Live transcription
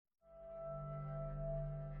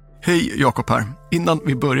Hej, Jakob här. Innan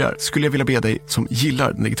vi börjar skulle jag vilja be dig som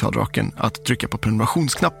gillar den digitala draken att trycka på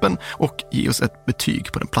prenumerationsknappen och ge oss ett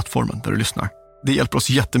betyg på den plattformen där du lyssnar. Det hjälper oss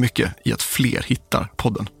jättemycket i att fler hittar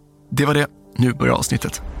podden. Det var det. Nu börjar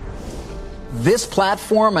avsnittet. This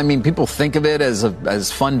platform, I mean, people think of it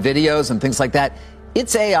as fun videos and things like that.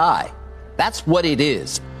 It's AI. That's what it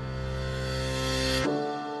is.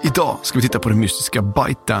 Idag ska vi titta på det mystiska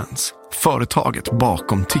Bytedance, företaget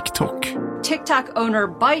bakom TikTok. TikTok owner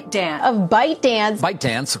Bytedance. Of Bytedance.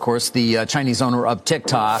 Bytedance, of course, the Chinese owner of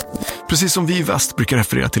TikTok. Precis som vi i väst brukar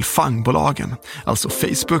referera till fangbolagen, alltså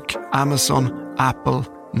Facebook, Amazon, Apple,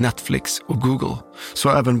 Netflix och Google, så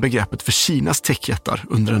har även begreppet för Kinas techjättar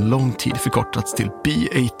under en lång tid förkortats till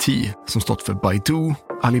BAT, som stått för Baidu,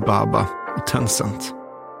 Alibaba och Tencent.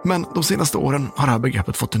 Men de senaste åren har det här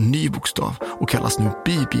begreppet fått en ny bokstav och kallas nu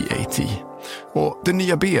BBAT. Och det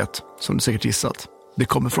nya B-et, som du säkert gissat, det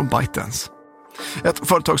kommer från Bytedance. Ett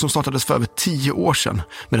företag som startades för över 10 år sedan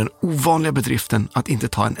med den ovanliga bedriften att inte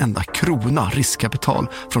ta en enda krona riskkapital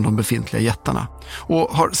från de befintliga jättarna, och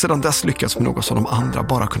har sedan dess lyckats med något som de andra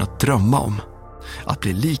bara kunnat drömma om. Att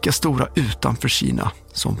bli lika stora utanför Kina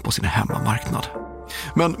som på sin hemmamarknad.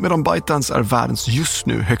 Men medan Bytedance är världens just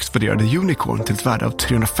nu högst värderade unicorn till ett värde av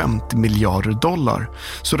 $350 miljarder,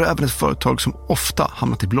 så är det även ett företag som ofta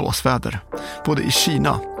hamnat i blåsväder, både i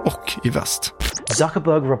Kina och i väst.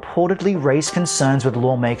 Zuckerberg reportedly raised concerns with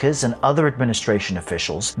lawmakers and other administration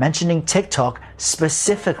officials, mentioning TikTok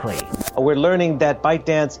specifically. We're learning that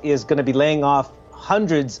Bytedance is going to be laying off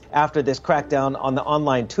hundreds after this crackdown on the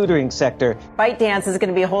online tutoring sector. Bytedance is going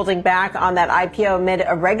to be holding back on that IPO amid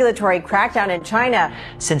a regulatory crackdown in China.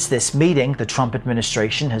 Since this meeting, the Trump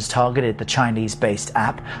administration has targeted the Chinese-based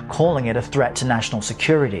app, calling it a threat to national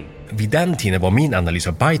security. Vid den tiden var min analys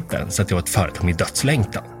av Bytedance att det var ett företag med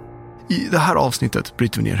dödslängtan. I det här avsnittet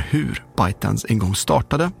bryter vi ner hur Bytedance en gång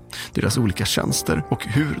startade, deras olika tjänster och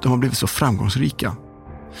hur de har blivit så framgångsrika.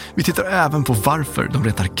 Vi tittar även på varför de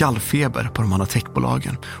retar gallfeber på de andra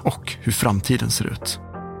techbolagen och hur framtiden ser ut.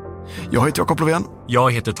 Jag heter Jakob Lovén.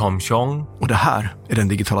 Jag heter Tom Chong. Och det här är den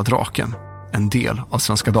digitala draken, en del av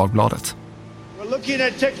Svenska Dagbladet. We're looking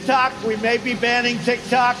at TikTok. We may be banning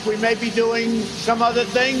TikTok. We may be doing some other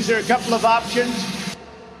things. There are a couple of options.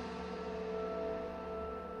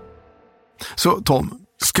 Så Tom,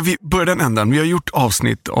 ska vi börja den änden? Vi har gjort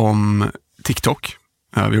avsnitt om TikTok.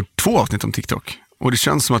 Vi har gjort 2 avsnitt om TikTok. Och det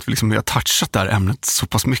känns som att vi har touchat det här ämnet så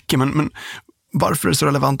pass mycket. Men varför är det så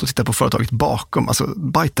relevant att titta på företaget bakom, alltså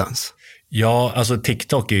Bytedance? Ja, alltså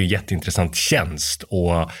TikTok är ju en jätteintressant tjänst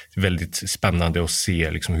och väldigt spännande att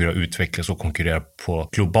se liksom hur det utvecklas och konkurrerar på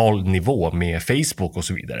global nivå med Facebook och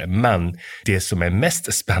så vidare. Men det som är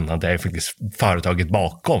mest spännande är faktiskt företaget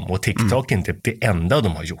bakom, och TikTok är inte det enda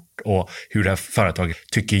de har gjort. Och hur det här företaget,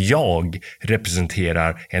 tycker jag,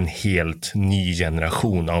 representerar en helt ny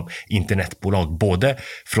generation av internetbolag, både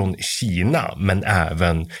från Kina men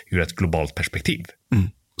även ur ett globalt perspektiv.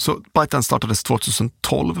 Så Bytedance startades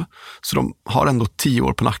 2012, så de har ändå 10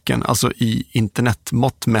 år på nacken. Alltså i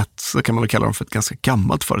internetmått mätt så kan man väl kalla dem för ett ganska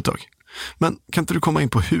gammalt företag. Men kan inte du komma in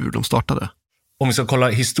på hur de startade? Om vi ska kolla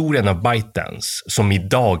historien av Bytedance, som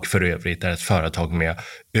idag för övrigt är ett företag med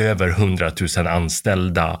över 100 000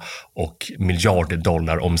 anställda och miljarder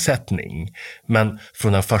dollar omsättning. Men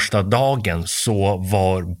från den första dagen så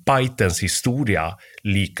var Bytedance historia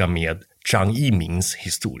lika med Zhang Yimings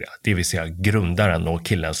historia, det vill säga grundaren och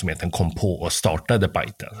killen som heter kom på och startade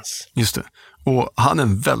Bytedance. Just det. Och han är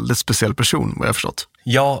en väldigt speciell person, vad jag förstått.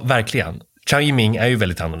 Ja, verkligen. Zhang Yiming är ju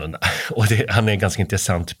väldigt annorlunda och han är en ganska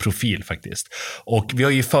intressant profil faktiskt. Och vi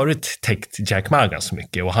har ju förut täckt Jack Ma ganska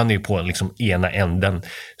mycket, och han är ju på liksom ena änden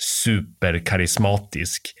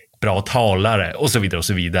superkarismatisk, bra talare och så vidare och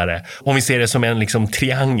så vidare. Om vi ser det som en liksom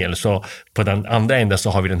triangel, så på den andra änden så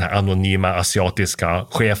har vi den här anonyma asiatiska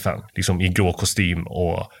chefen liksom i grå kostym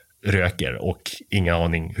och röker och ingen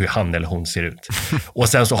aning hur han eller hon ser ut. Och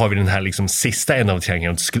sen så har vi den här liksom sista änden av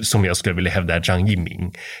triangeln som jag skulle vilja hävda är Zhang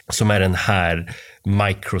Yiming, som är den här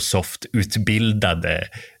Microsoft-utbildade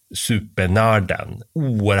supernörden,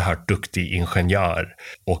 oerhört duktig ingenjör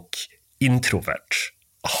och introvert.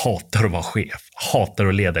 Hatar att vara chef, hatar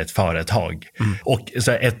att leda ett företag. Och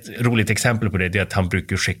så ett roligt exempel på det är att han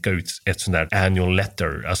brukar skicka ut ett sånt där annual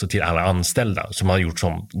letter, alltså till alla anställda, som han har gjort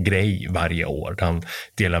som grej varje år. Han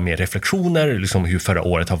delar med reflektioner, liksom hur förra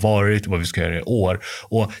året har varit, vad vi ska göra i år.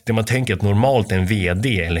 Och det man tänker att normalt en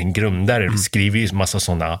vd eller en grundare skriver ju massa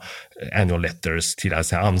sådana annual letters till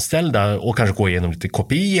alltså anställda och kanske gå igenom lite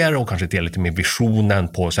kopior och kanske dela lite med visionen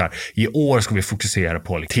på så här, i år ska vi fokusera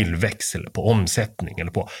på tillväxt eller på omsättning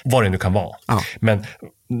eller på vad det nu kan vara. Men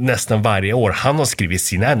nästan varje år han har skrivit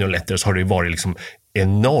sina annual letters har det ju varit liksom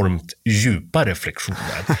enormt djupa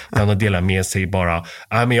reflektioner. Han har delat med sig bara,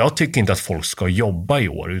 men jag tycker inte att folk ska jobba i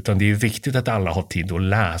år, utan det är viktigt att alla har tid att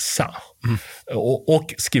läsa.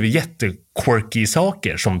 Och skriver jättequirky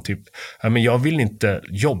saker som typ, men jag vill inte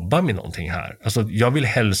jobba med någonting här. Alltså, jag vill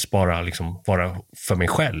helst bara liksom vara för mig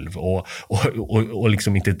själv och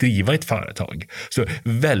liksom inte driva ett företag. Så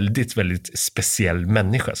väldigt, väldigt speciell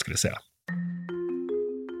människa skulle jag säga.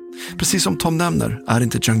 Precis som Tom nämner är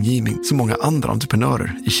inte Zhang Yiming som många andra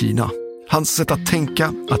entreprenörer i Kina. Hans sätt att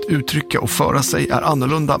tänka, att uttrycka och föra sig är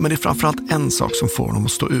annorlunda, men det är framförallt en sak som får honom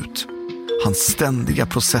att stå ut. Hans ständiga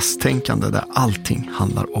processtänkande där allting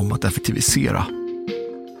handlar om att effektivisera.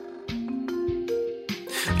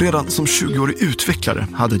 Redan som 20-årig utvecklare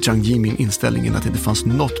hade Zhang Yiming inställningen att det inte fanns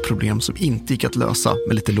något problem som inte gick att lösa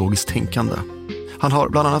med lite logiskt tänkande. Han har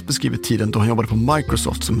bland annat beskrivit tiden då han jobbade på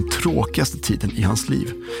Microsoft som den tråkigaste tiden i hans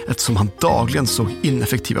liv, eftersom han dagligen såg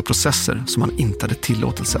ineffektiva processer som han inte hade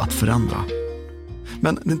tillåtelse att förändra.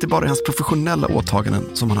 Men det är inte bara i hans professionella åtaganden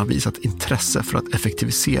som han har visat intresse för att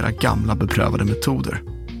effektivisera gamla beprövade metoder.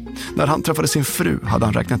 När han träffade sin fru hade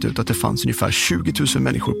han räknat ut att det fanns ungefär 20 000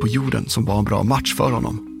 människor på jorden som var en bra match för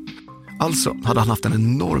honom. Alltså hade han haft en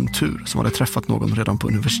enorm tur som hade träffat någon redan på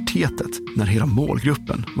universitetet när hela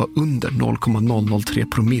målgruppen var under 0,003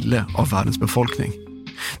 promille av världens befolkning.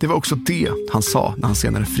 Det var också det han sa när han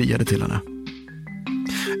senare friade till henne.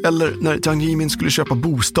 Eller när Zhang Yiming skulle köpa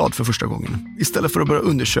bostad för första gången. Istället för att börja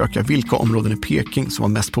undersöka vilka områden i Peking som var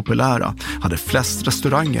mest populära, hade flest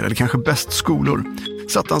restauranger eller kanske bäst skolor,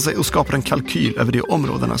 satte han sig och skapade en kalkyl över de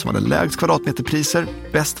områdena som hade lägst kvadratmeterpriser,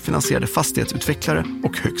 bäst finansierade fastighetsutvecklare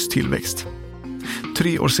och högst tillväxt.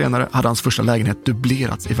 3 år senare hade hans första lägenhet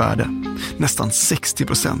dubblerats i värde, nästan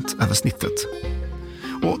 60% över snittet.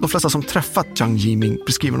 Och de flesta som träffat Zhang Yiming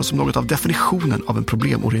beskriver honom som något av definitionen av en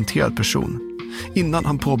problemorienterad person. Innan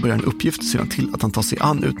han påbörjar en uppgift ser han till att han tar sig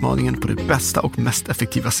an utmaningen på det bästa och mest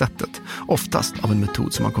effektiva sättet, oftast av en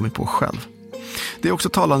metod som han kommit på själv. Det är också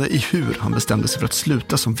talande i hur han bestämde sig för att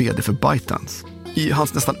sluta som vd för Bytedance. I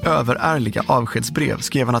hans nästan överärliga avskedsbrev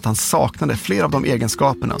skrev han att han saknade flera av de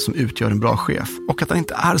egenskaperna som utgör en bra chef och att han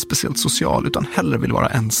inte är speciellt social utan hellre vill vara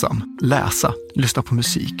ensam, läsa, lyssna på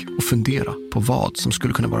musik och fundera på vad som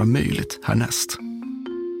skulle kunna vara möjligt härnäst.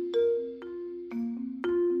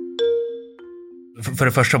 För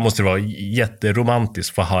det första måste det vara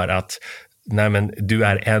jätteromantiskt för att höra att nej, men du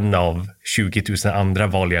är en av 20 000 andra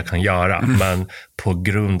val jag kan göra, men på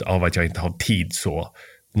grund av att jag inte har tid så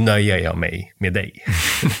nöjer jag mig med dig.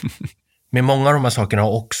 Men många av de här sakerna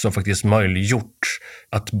har också faktiskt möjliggjort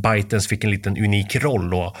att Bytedance fick en liten unik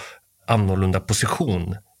roll och annorlunda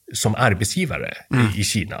position som arbetsgivare i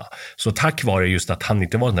Kina. Så tack vare just att han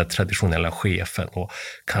inte var den där traditionella chefen och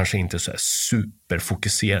kanske inte så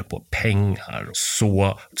superfokuserad på pengar,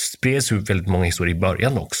 så spreds ut väldigt många historier i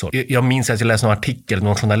början också. Jag minns att jag läste en artikel,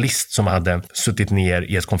 någon journalist som hade suttit ner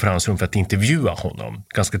i ett konferensrum för att intervjua honom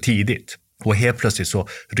ganska tidigt. Och helt plötsligt så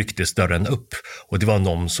rycktes dörren upp och det var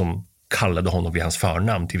någon som kallade honom vid hans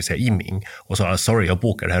förnamn, det vill säga Yiming, och sa sorry, jag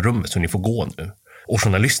bokar det här rummet så ni får gå nu. Och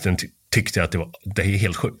journalisten tyckte att det är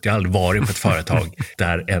helt sjukt. Jag har aldrig varit på ett företag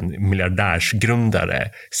där en miljardärsgrundare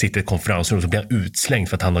sitter i ett konferensrum och så blir han utslängd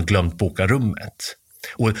för att han har glömt boka rummet.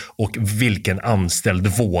 Och vilken anställd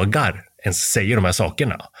vågar ens säga de här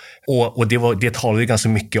sakerna. Och det talade ganska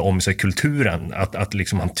mycket om så kulturen, att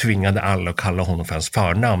liksom han tvingade alla att kalla honom för hans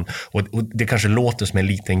förnamn. Och det kanske låter som en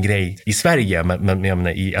liten grej i Sverige, men jag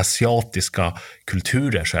menar, i asiatiska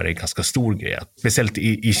kulturer så är det en ganska stor grej. Speciellt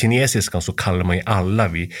i kinesiskan så kallar man ju alla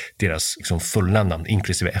vid deras liksom fulla namn,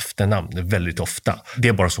 inklusive efternamn, väldigt ofta. Det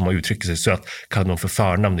är bara som man uttrycker sig, så att kalla dem för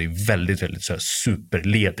förnamn är ju väldigt, väldigt så här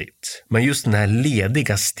superledigt. Men just den här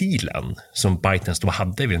lediga stilen som Bytedance då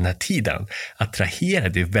hade vid den här tiden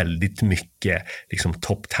attraherade väldigt mycket liksom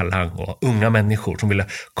topptalang och unga människor som ville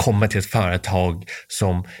komma till ett företag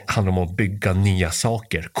som handlar om att bygga nya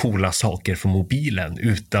saker, coola saker för mobilen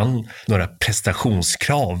utan några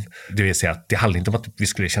prestationskrav. Det vill säga att det handlar inte om att vi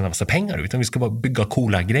skulle tjäna massa pengar, utan vi ska bara bygga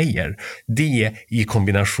coola grejer. Det i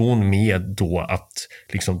kombination med då att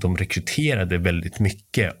liksom de rekryterade väldigt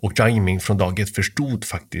mycket, och Zhang Yiming från dag ett förstod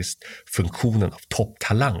faktiskt funktionen av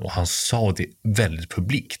topptalang, och han sa det väldigt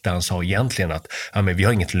publikt där han sa egentligen att men vi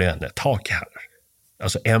har inget lönetak här.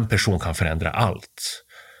 Alltså en person kan förändra allt.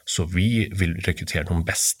 Så vi vill rekrytera de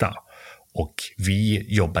bästa. Och vi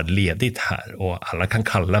jobbar ledigt här och alla kan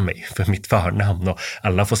kalla mig för mitt förnamn och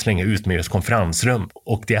alla får slänga ut mig i ett konferensrum.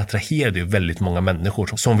 Och det attraherade ju väldigt många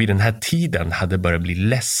människor som vid den här tiden hade börjat bli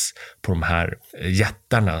less på de här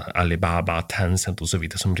jättarna, Alibaba, Tencent och så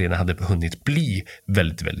vidare, som redan hade hunnit bli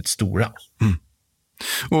väldigt, väldigt stora.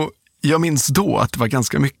 Och Jag minns då att det var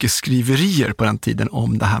ganska mycket skriverier på den tiden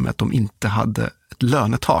om det här med att de inte hade ett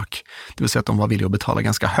lönetak. Det vill säga att de var villiga att betala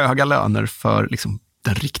ganska höga löner för liksom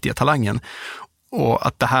den riktiga talangen. Och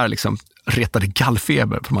att det här liksom retade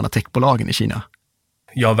gallfeber på de andra techbolagen i Kina.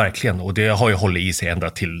 Ja, verkligen. Och det har ju hållit i sig ända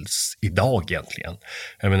tills idag egentligen.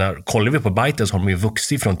 Jag menar, kollar vi på Bytedance har de ju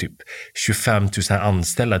vuxit från typ 25 000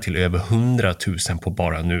 anställda till över 100 000 på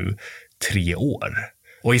bara nu 3 år.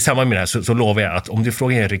 Och i samband med det här så lovar jag att om du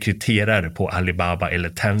frågar en rekryterare på Alibaba eller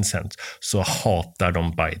Tencent så hatar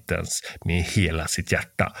de Bytedance med hela sitt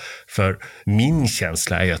hjärta. För min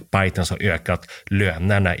känsla är ju att Bytedance har ökat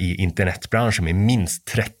lönerna i internetbranschen med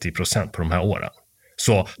minst 30% på de här åren.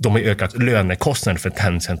 Så de har ökat lönekostnaden för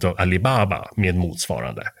Tencent och Alibaba med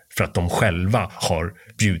motsvarande. För att de själva har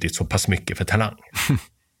bjudit så pass mycket för talang.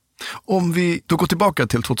 Om vi då går tillbaka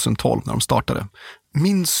till 2012 när de startade.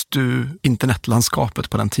 Minns du internetlandskapet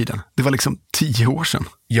på den tiden? Det var liksom 10 år sedan.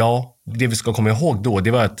 Ja, det vi ska komma ihåg då,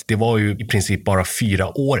 det var att det var ju i princip bara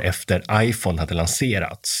 4 år efter iPhone hade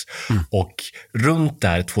lanserats. Och runt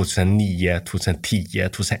där 2009, 2010,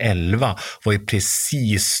 2011 var ju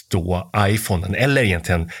precis då iPhone, eller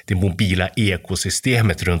egentligen det mobila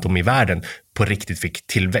ekosystemet runt om i världen på riktigt fick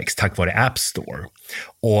tillväxt tack vare App Store.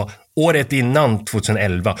 Och året innan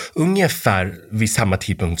 2011, ungefär vid samma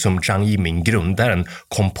tidpunkt som Zhang Yiming, grundaren,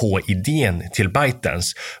 kom på idén till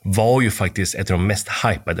Bytedance, var ju faktiskt ett av de mest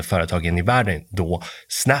hypade företagen i världen då,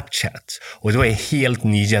 Snapchat. Och det var en helt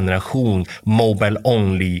ny generation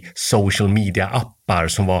mobile-only social media-appar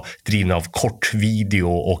som var drivna av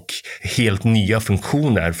kortvideo och helt nya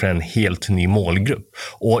funktioner för en helt ny målgrupp.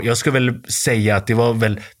 Och jag ska väl säga att det var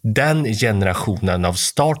väl den generationen av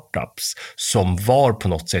startups som var på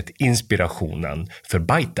något sätt inspirationen för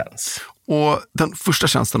Bytedance. Och den första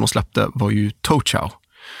tjänsten de släppte var ju Toutiao.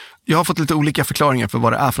 Jag har fått lite olika förklaringar för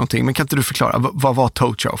vad det är för någonting, men kan inte du förklara, vad var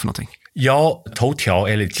Toutiao för någonting? Ja, Toutiao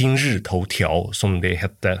eller Jinri Toutiao som det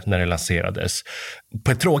hette när det lanserades.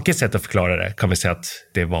 På ett tråkigt sätt att förklara det kan vi säga att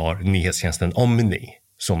det var nyhetstjänsten Omni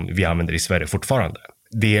som vi använder i Sverige fortfarande.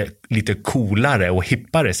 Det lite coolare och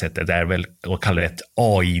hippare sättet är väl att kalla det ett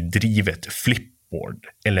AI-drivet flipboard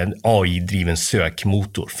eller en AI-driven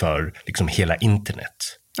sökmotor för liksom hela internet.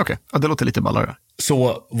 Okej, ja, det låter lite ballare.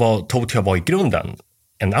 Så vad Toutiao var i grunden,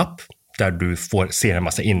 en app där du får se en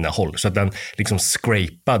massa innehåll. Så att den liksom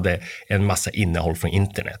scrapade en massa innehåll från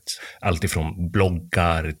internet. Allt ifrån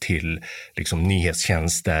bloggar till liksom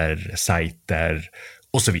nyhetstjänster, sajter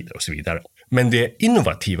och så vidare och så vidare. Men det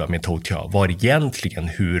innovativa med Toutiao var egentligen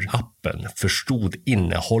hur appen förstod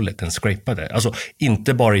innehållet den scrapade. Alltså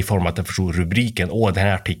inte bara i form att den förstod rubriken, den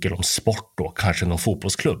här artikeln om sport och kanske någon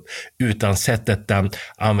fotbollsklubb. Utan sättet den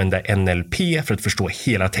använde NLP för att förstå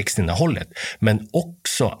hela textinnehållet. Men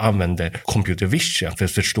också använde computer vision för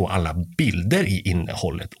att förstå alla bilder i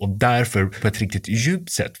innehållet. Och därför på ett riktigt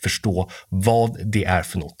djupt sätt förstå vad det är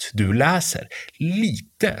för något du läser.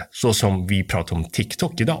 Lite så som vi pratar om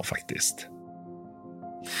TikTok idag faktiskt.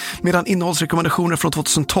 Medan innehållsrekommendationer från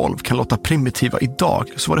 2012 kan låta primitiva idag,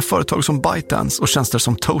 så var det företag som Bytedance och tjänster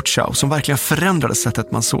som Toutiao som verkligen förändrade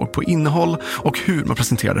sättet man såg på innehåll och hur man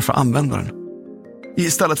presenterade för användaren.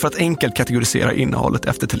 Istället för att enkelt kategorisera innehållet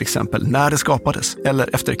efter till exempel när det skapades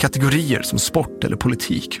eller efter kategorier som sport eller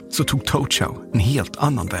politik, så tog Toutiao en helt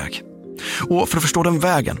annan väg. Och för att förstå den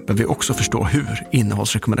vägen behöver vi också förstå hur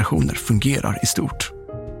innehållsrekommendationer fungerar i stort.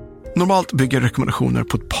 Normalt bygger rekommendationer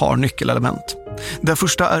på ett par nyckelelement. Det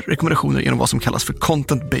första är rekommendationer genom vad som kallas för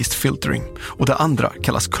content-based filtering och det andra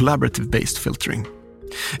kallas collaborative-based filtering.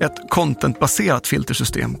 Ett content-baserat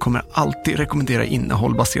filtersystem kommer alltid rekommendera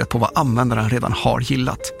innehåll baserat på vad användaren redan har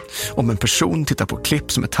gillat. Om en person tittar på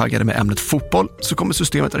klipp som är taggade med ämnet fotboll så kommer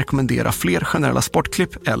systemet rekommendera fler generella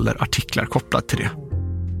sportklipp eller artiklar kopplat till det.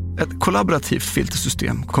 Ett kollaborativt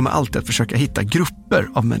filtersystem kommer alltid att försöka hitta grupper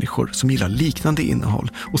av människor som gillar liknande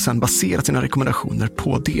innehåll och sedan basera sina rekommendationer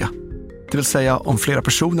på det. Det vill säga, om flera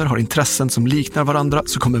personer har intressen som liknar varandra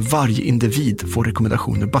så kommer varje individ få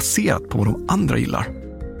rekommendationer baserat på vad de andra gillar.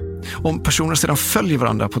 Om personer sedan följer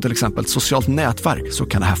varandra på till exempel ett socialt nätverk så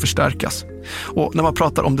kan det här förstärkas. Och när man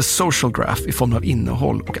pratar om the social graph i form av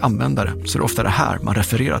innehåll och användare så är det ofta det här man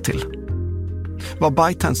refererar till. Vad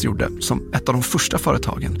Bytedance gjorde som ett av de första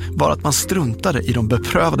företagen var att man struntade i de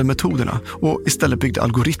beprövade metoderna och istället byggde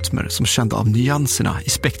algoritmer som kände av nyanserna i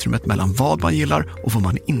spektrumet mellan vad man gillar och vad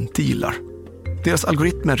man inte gillar. Deras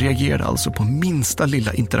algoritmer reagerade alltså på minsta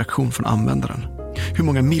lilla interaktion från användaren. Hur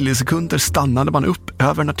många millisekunder stannade man upp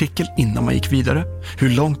över en artikel innan man gick vidare? Hur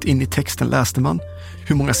långt in i texten läste man?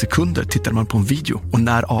 Hur många sekunder tittade man på en video och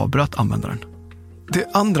när avbröt användaren? Det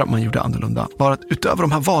andra man gjorde annorlunda var att utöver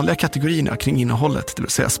de här vanliga kategorierna kring innehållet, det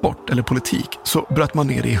vill säga sport eller politik, så bröt man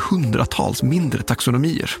ner det i hundratals mindre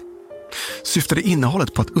taxonomier. Syftade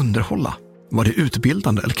innehållet på att underhålla? Var det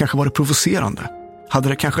utbildande eller kanske var det provocerande? Hade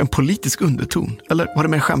det kanske en politisk underton eller var det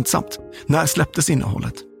mer skämtsamt? När släpptes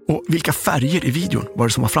innehållet? Och vilka färger i videon var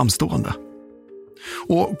det som var framstående?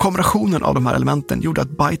 Och kombinationen av de här elementen gjorde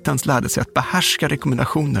att Bytedance lärde sig att behärska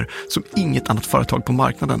rekommendationer som inget annat företag på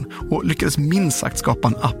marknaden och lyckades minst sagt skapa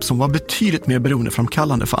en app som var betydligt mer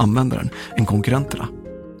beroendeframkallande för användaren än konkurrenterna.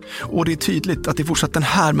 Och det är tydligt att det är fortsatt den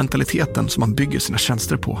här mentaliteten som man bygger sina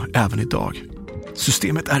tjänster på även idag.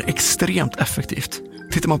 Systemet är extremt effektivt.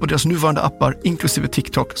 Tittar man på deras nuvarande appar, inklusive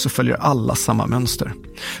TikTok, så följer alla samma mönster.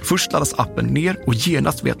 Först laddas appen ner och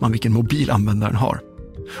genast vet man vilken mobil användaren har.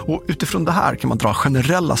 Och utifrån det här kan man dra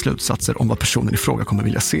generella slutsatser om vad personen i fråga kommer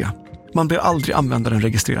vilja se. Man ber aldrig användaren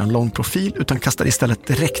registrera en lång profil utan kastar istället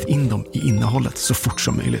direkt in dem i innehållet så fort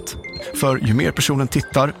som möjligt. För ju mer personen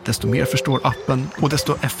tittar, desto mer förstår appen och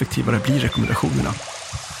desto effektivare blir rekommendationerna.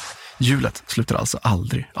 Hjulet slutar alltså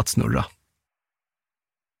aldrig att snurra.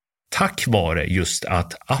 Tack vare just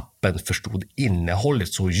att appen förstod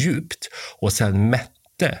innehållet så djupt och sen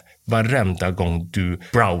mätte varenda gång du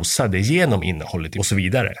browsade igenom innehållet och så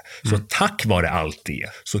vidare. Så tack vare allt det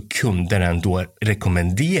så kunde den då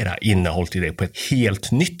rekommendera innehåll till dig på ett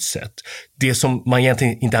helt nytt sätt. Det som man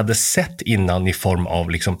egentligen inte hade sett innan i form av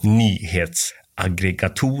liksom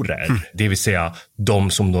nyhetsaggregatorer. Det vill säga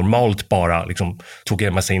de som normalt bara liksom tog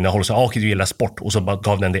en massa innehåll och sa du gillar sport och så bara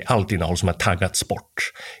gav den dig allt innehåll som är taggat sport.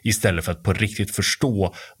 Istället för att på riktigt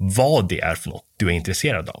förstå vad det är för något du är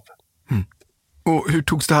intresserad av. Och hur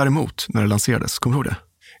togs det här emot när det lanserades? Kommer du ihåg det?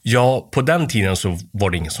 Ja, på den tiden så var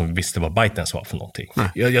det ingen som visste vad Bytedance var för någonting.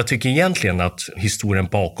 Jag tycker egentligen att historien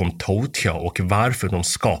bakom Toutja och varför de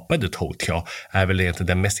skapade Toutja är väl egentligen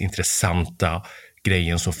den mest intressanta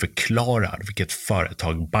grejen som förklarar vilket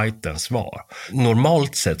företag Bytedance var.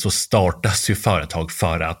 Normalt sett så startas ju företag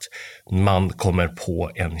för att man kommer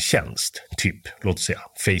på en tjänst, typ, låt oss säga,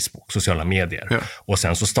 Facebook, sociala medier. Ja. Och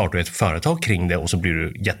sen så startar du ett företag kring det och så blir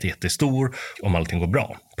du jättestor om allting går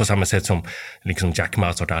bra. På samma sätt som liksom Jack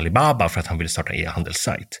Ma startade Alibaba för att han ville starta en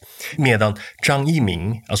e-handelssajt. Medan Zhang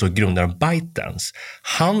Yiming, alltså grundaren Bytedance,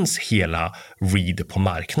 hans hela read på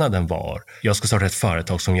marknaden var: jag ska starta ett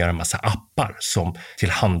företag som gör en massa appar som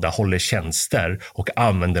tillhandahåller tjänster och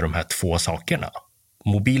använder de här två sakerna.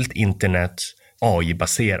 Mobilt internet,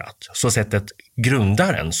 AI-baserat. Så sättet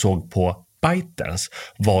grundaren såg på Bytedance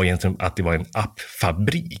var egentligen att det var en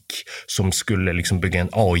appfabrik som skulle liksom bygga en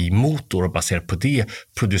AI-motor och baserat på det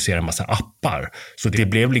producera en massa appar. Så det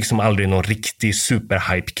blev liksom aldrig någon riktig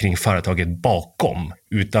superhype kring företaget bakom,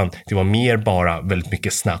 utan det var mer bara väldigt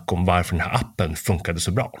mycket snack om varför den här appen funkade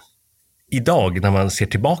så bra. Idag när man ser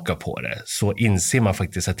tillbaka på det så inser man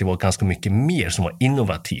faktiskt att det var ganska mycket mer som var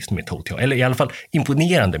innovativt med Toutja, eller i alla fall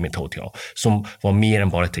imponerande med Toutja, som var mer än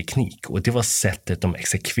bara teknik, och det var sättet de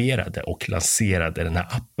exekverade och lanserade den här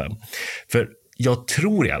appen. För jag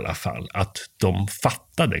tror i alla fall att de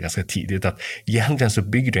fattade ganska tidigt att egentligen så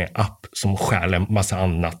byggde en app som stjäl en massa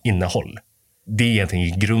annat innehåll. Det är egentligen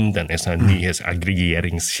i grunden en sån här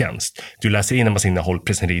nyhetsaggregeringstjänst. Du läser in en massa innehåll,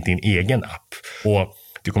 presenterar i din egen app, och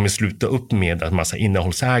du kommer sluta upp med att massa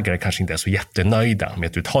innehållsägare kanske inte är så jättenöjda med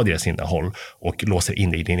att du tar deras innehåll och låser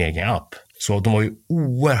in det i din egen app. Så de var ju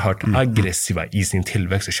oerhört aggressiva i sin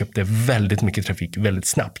tillväxt och köpte väldigt mycket trafik väldigt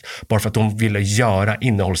snabbt. Bara för att de ville göra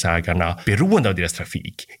innehållsägarna beroende av deras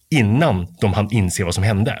trafik innan de hann inse vad som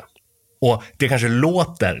hände. Och det kanske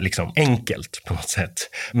låter liksom enkelt på något sätt,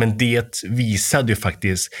 men det visade ju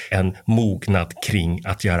faktiskt en mognad kring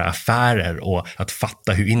att göra affärer och att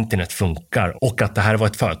fatta hur internet funkar, och att det här var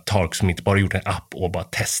ett företag som inte bara gjorde en app och bara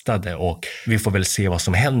testade och vi får väl se vad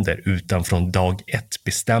som händer, utan från dag ett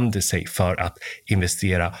bestämde sig för att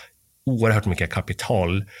investera oerhört mycket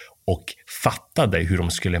kapital och fattade hur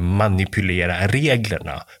de skulle manipulera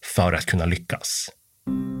reglerna för att kunna lyckas.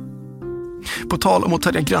 På tal om att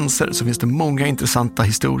tänja gränser så finns det många intressanta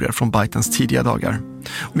historier från Bytedance tidiga dagar.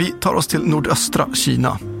 Vi tar oss till nordöstra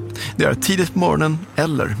Kina. Det är tidigt på morgonen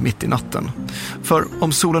eller mitt i natten. För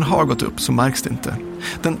om solen har gått upp så märks det inte.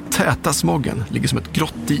 Den täta smoggen ligger som ett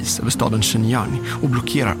grått dis över staden Shenyang och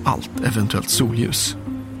blockerar allt eventuellt solljus.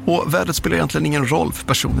 Och vädret spelar egentligen ingen roll för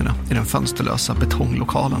personerna i den fönsterlösa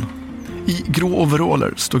betonglokalen. I grå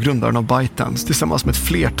overaller står grundaren av Bytedance tillsammans med ett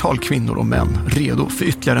flertal kvinnor och män redo för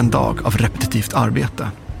ytterligare en dag av repetitivt arbete.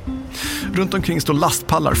 Runt omkring står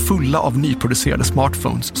lastpallar fulla av nyproducerade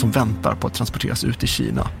smartphones som väntar på att transporteras ut i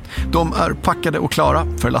Kina. De är packade och klara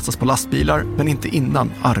för att lastas på lastbilar, men inte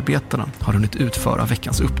innan arbetarna har hunnit utföra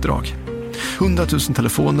veckans uppdrag. 100 000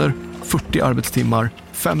 telefoner, 40 arbetstimmar,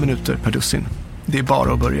 5 minuter per dussin. Det är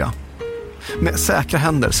bara att börja. Med säkra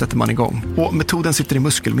händer sätter man igång och metoden sitter i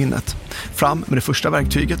muskelminnet. Fram med det första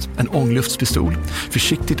verktyget, en ångluftspistol.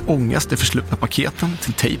 Försiktigt ångas de förslutna paketen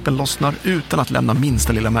till tejpen lossnar utan att lämna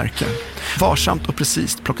minsta lilla märke. Varsamt och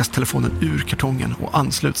precis plockas telefonen ur kartongen och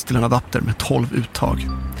ansluts till en adapter med 12 uttag.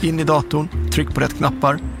 In i datorn, tryck på rätt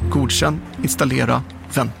knappar, godkänn, installera,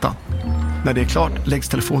 vänta. När det är klart läggs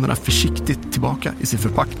telefonerna försiktigt tillbaka i sin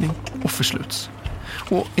förpackning och försluts.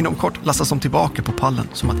 Och inom kort lastas de tillbaka på pallen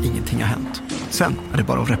som att ingenting har hänt. Sen är det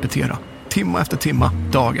bara att repetera. Timma efter timma,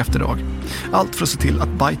 dag efter dag. Allt för att se till att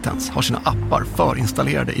Bytedance har sina appar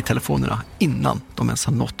förinstallerade i telefonerna innan de ens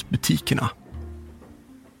har nått butikerna.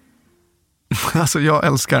 Alltså jag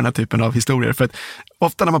älskar den här typen av historier för att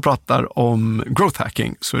ofta när man pratar om growth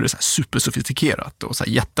hacking så är det så här supersofistikerat och så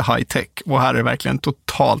här jätte high tech och här är det verkligen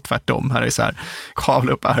totalt tvärtom. Här är det så här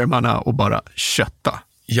kavla upp ärmarna och bara kötta.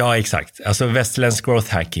 Ja, exakt. Alltså västerländsk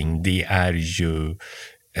growth hacking, det är ju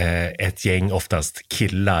ett gäng oftast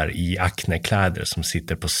killar i aknekläder som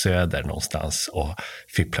sitter på Söder någonstans och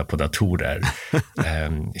fipplar på datorer.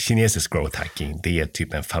 Kinesisk growth hacking, det är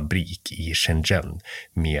typ en fabrik i Shenzhen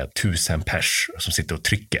med 1000 pers som sitter och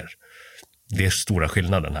trycker. Det är stora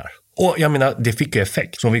skillnaden här. Och jag menar, det fick ju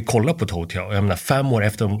effekt. Så om vi kollar på Toutiao, jag menar 5 år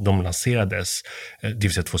efter de lanserades, det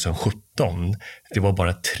vill säga 2017, det var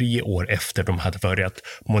bara 3 år efter de hade börjat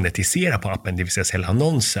monetisera på appen, det vill säga sälja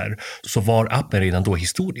annonser, så var appen redan då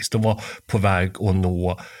historisk. De var på väg att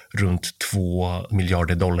nå runt $2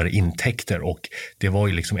 miljarder i intäkter och det var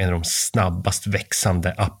ju liksom en av de snabbast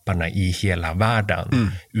växande apparna i hela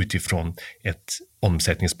världen utifrån ett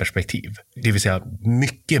omsättningsperspektiv. Det vill säga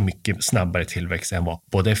mycket, mycket snabbare tillväxt än vad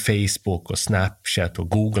både Facebook och Snapchat och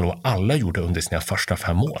Google och alla gjorde under sina första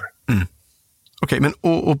 5 år. Okej, men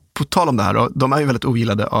och på tal om det här då, de är ju väldigt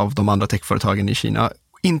ogillade av de andra techföretagen i Kina.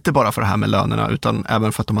 Inte bara för det här med lönerna utan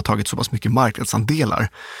även för att de har tagit så pass mycket marknadsandelar.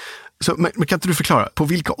 Så, men kan inte du förklara, på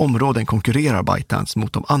vilka områden konkurrerar Bytedance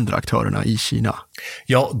mot de andra aktörerna i Kina?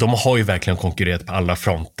 Ja, de har ju verkligen konkurrerat på alla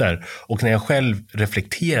fronter. Och när jag själv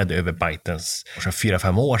reflekterade över Bytedance för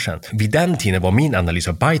 4-5 år sedan, vid den tiden var min analys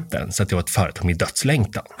av Bytedance att det var ett företag med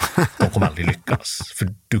dödslängtan. De kommer aldrig lyckas,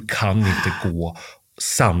 för du kan inte gå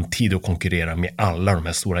samtidigt och konkurrera med alla de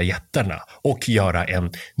här stora jättarna och göra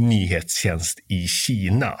en nyhetstjänst i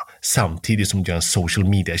Kina samtidigt som du gör en social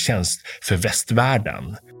media-tjänst för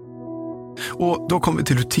västvärlden. Och då kommer vi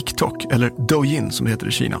till hur TikTok, eller Douyin som det heter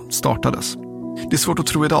i Kina, startades. Det är svårt att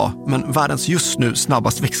tro idag, men världens just nu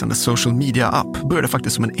snabbast växande social media-app började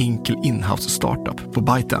faktiskt som en enkel in-house startup på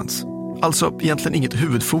Bytedance. Alltså egentligen inget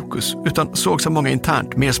huvudfokus, utan sågs av många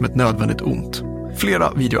internt mer som ett nödvändigt ont.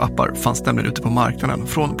 Flera videoappar fanns nämligen ute på marknaden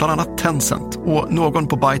från bland annat Tencent och någon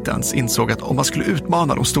på Bytedance insåg att om man skulle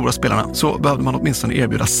utmana de stora spelarna så behövde man åtminstone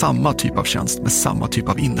erbjuda samma typ av tjänst med samma typ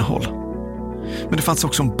av innehåll. Men det fanns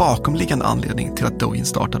också en bakomliggande anledning till att Douyin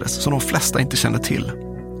startades som de flesta inte kände till.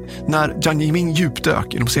 När Jiang Yiming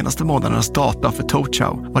djupdök i de senaste månadernas data för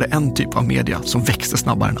Toutiao var det en typ av media som växte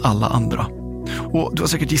snabbare än alla andra. Och du har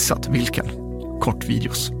säkert gissat vilken.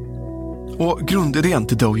 Kortvideos. Och grundidén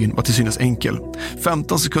till Douyin var till synes enkel.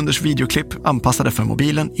 15 sekunders videoklipp anpassade för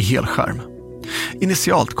mobilen i helskärm.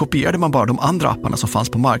 Initialt kopierade man bara de andra apparna som fanns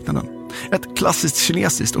på marknaden. Ett klassiskt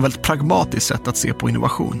kinesiskt och väldigt pragmatiskt sätt att se på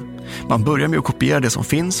innovation. Man börjar med att kopiera det som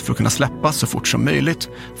finns för att kunna släppa så fort som möjligt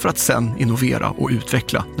för att sen innovera och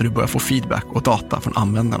utveckla när du börjar få feedback och data från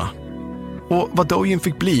användarna. Och vad Douyin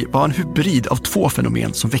fick bli var en hybrid av 2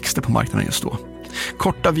 fenomen som växte på marknaden just då.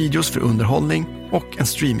 Korta videos för underhållning och en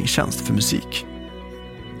streamingtjänst för musik.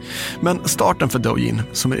 Men starten för Douyin,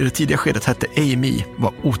 som i det tidiga skedet hette AME,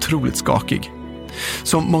 var otroligt skakig.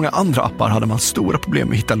 Som många andra appar hade man stora problem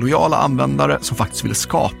med att hitta lojala användare som faktiskt ville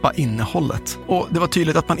skapa innehållet. Och det var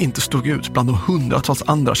tydligt att man inte stod ut bland de hundratals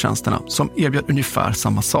andra tjänsterna som erbjöd ungefär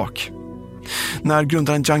samma sak. När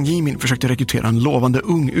grundaren Jiang Yiming försökte rekrytera en lovande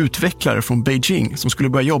ung utvecklare från Beijing som skulle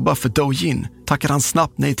börja jobba för Douyin tackade han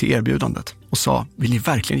snabbt nej till erbjudandet och sa: vill ni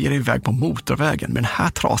verkligen ge er iväg på motorvägen med den här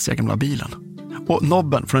trasiga gamla bilen? Och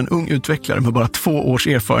nobben från en ung utvecklare med bara 2 års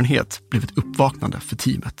erfarenhet blev ett uppvaknande för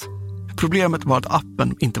teamet. Problemet var att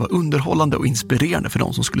appen inte var underhållande och inspirerande för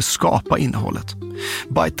de som skulle skapa innehållet.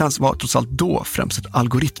 Bytedance var trots allt då främst ett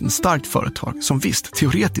algoritmstarkt företag som visst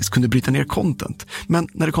teoretiskt kunde bryta ner content, men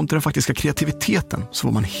när det kom till den faktiska kreativiteten så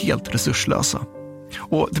var man helt resurslösa.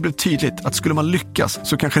 Och det blev tydligt att skulle man lyckas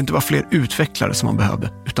så kanske det inte var fler utvecklare som man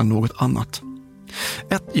behövde utan något annat.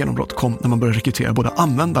 Ett genombrott kom när man började rekrytera både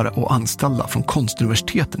användare och anställda från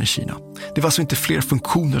konstuniversiteten i Kina. Det var alltså inte fler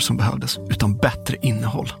funktioner som behövdes utan bättre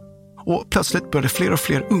innehåll. Och plötsligt började fler och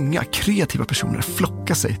fler unga kreativa personer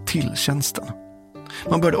flocka sig till tjänsten.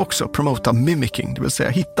 Man började också promota mimicking, det vill säga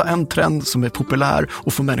hitta en trend som är populär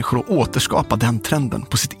och få människor att återskapa den trenden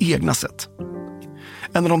på sitt egna sätt.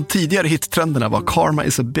 En av de tidigare hittrenderna var Karma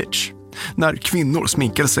is a bitch, när kvinnor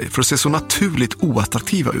sminkade sig för att se så naturligt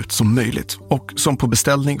oattraktiva ut som möjligt och som på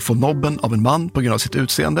beställning får nobben av en man på grund av sitt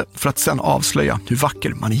utseende för att sen avslöja hur vacker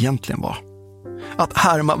man egentligen var. Att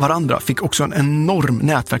härma varandra fick också en enorm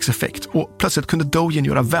nätverkseffekt och plötsligt kunde Douyin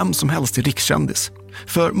göra vem som helst till rikskändis.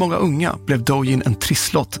 För många unga blev Douyin en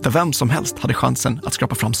trisslott där vem som helst hade chansen att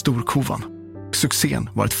skrapa fram storkovan. Succén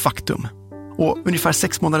var ett faktum. Och ungefär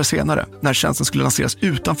 6 månader senare, när tjänsten skulle lanseras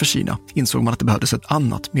utanför Kina, insåg man att det behövdes ett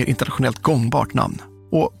annat, mer internationellt gångbart namn.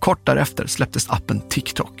 Och kort därefter släpptes appen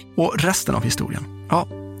TikTok. Och resten av historien, ja,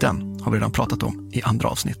 den har vi redan pratat om i andra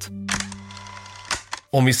avsnitt.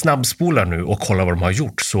 Om vi snabbspolar nu och kollar vad de har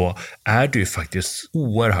gjort så är det ju faktiskt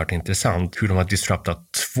oerhört intressant hur de har disruptat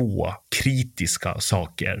 2 kritiska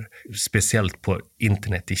saker, speciellt på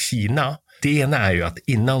internet i Kina. Det ena är ju att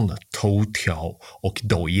innan Toutiao och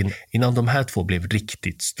Douyin, innan de här 2 blev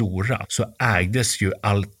riktigt stora så ägdes ju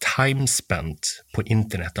all time spent på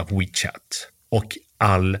internet av WeChat och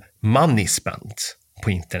all money spent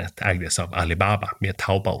på internet ägdes av Alibaba med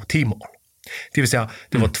Taobao och Tmall. Det vill säga,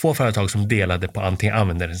 det var 2 företag som delade på antingen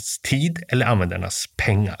användarens tid eller användarnas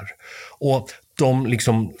pengar. Och de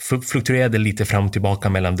liksom fluktuerade lite fram och tillbaka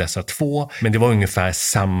mellan dessa 2, men det var ungefär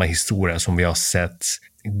samma historia som vi har sett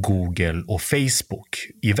Google och Facebook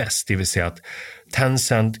i väst. Det vill säga att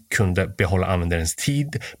Tencent kunde behålla användarens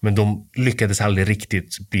tid, men de lyckades aldrig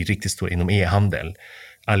bli riktigt stora inom e-handel.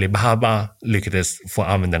 Alibaba lyckades få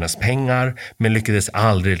användarnas pengar men lyckades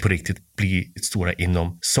aldrig på riktigt bli stora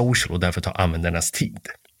inom social och därför ta användarnas tid.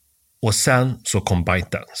 Och sen så kom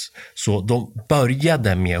Bytedance. Så de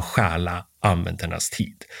började med att stjäla användarnas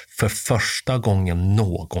tid. För första gången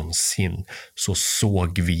någonsin så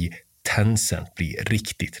såg vi Tencent bli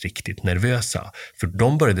riktigt nervösa. För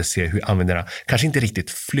de började se hur användarna kanske inte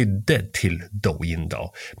riktigt flydde till Douyin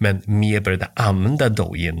då, men mer började använda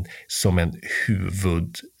Douyin som en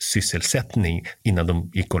huvudsysselsättning innan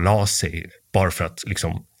de gick och la sig, bara för att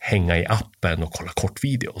liksom hänga i appen och kolla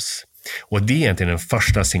kortvideos. Och det är egentligen den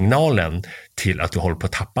första signalen till att du håller på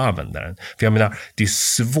att tappa användaren. För jag menar, det är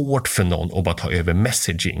svårt för någon att bara ta över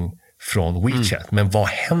messaging från WeChat, men vad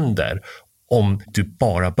händer om du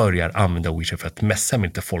bara börjar använda WeChat för att messa med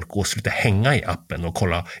lite folk och sluta hänga i appen och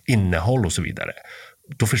kolla innehåll och så vidare?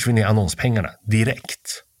 Då försvinner annonspengarna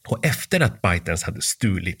direkt. Och efter att Bytedance hade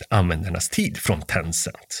stulit användarnas tid från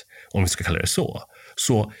Tencent, om vi ska kalla det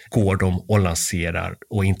så går de och lanserar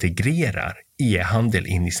och integrerar e-handel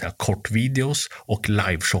in i sina kortvideos och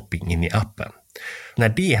live-shopping in i appen. När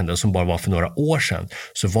det hände, som bara var för några år sedan,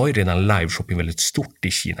 så var ju redan live-shopping väldigt stort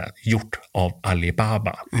i Kina, gjort av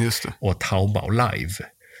Alibaba och Taobao Live.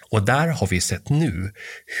 Och där har vi sett nu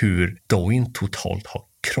hur Douyin totalt har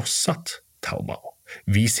krossat Taobao.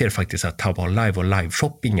 Vi ser faktiskt att Taobao Live och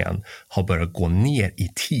live-shoppingen har börjat gå ner i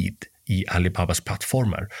tid i Alibabas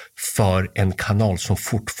plattformar för en kanal som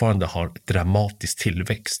fortfarande har dramatisk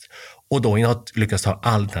tillväxt. Och Douyin har lyckats ta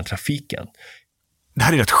all den här trafiken. Det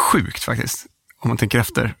här är rätt sjukt faktiskt, om man tänker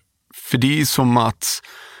efter. För det är som att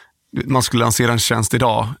man skulle lansera en tjänst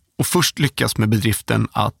idag och först lyckas med bedriften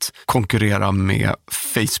att konkurrera med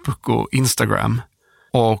Facebook och Instagram.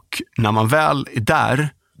 Och när man väl är där,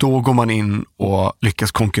 då går man in och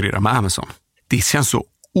lyckas konkurrera med Amazon. Det känns så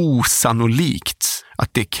osannolikt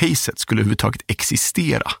att det caset skulle överhuvudtaget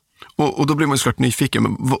existera. Och då blir man ju såklart nyfiken,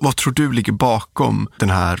 men vad tror du ligger bakom den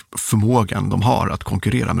här förmågan de har att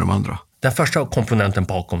konkurrera med de andra? Den första komponenten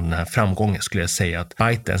bakom den här framgången skulle jag säga att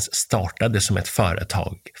Bytedance startade som ett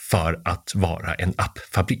företag för att vara en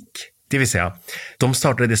appfabrik. Det vill säga, de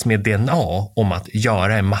startades med DNA om att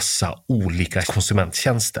göra en massa olika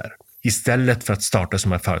konsumenttjänster. Istället för att starta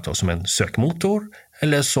som ett företag som en sökmotor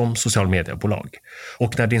eller som social mediebolag.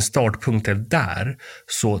 Och när din startpunkt är där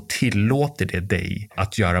så tillåter det dig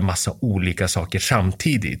att göra massa olika saker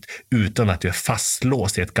samtidigt utan att du är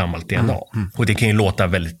fastlåst i ett gammalt DNA. Och det kan ju låta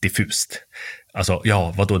väldigt diffust. Alltså,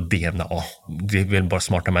 ja, vadå DNA? Det är väl bara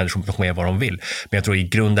smarta människor som med vad de vill. Men jag tror i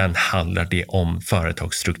grunden handlar det om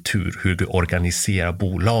företagsstruktur, hur du organiserar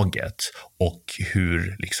bolaget och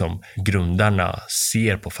hur liksom grundarna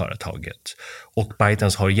ser på företaget. Och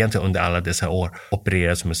Bytedance har egentligen under alla dessa år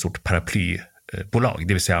opererat som ett stort paraplybolag.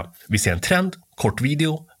 Det vill säga, vi ser en trend, kort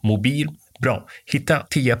video, mobil, bra. Hitta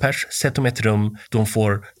 10 pers, sätt dem i ett rum, de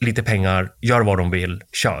får lite pengar, gör vad de vill,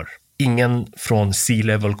 kör. Ingen från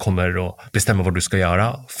C-level kommer att bestämma vad du ska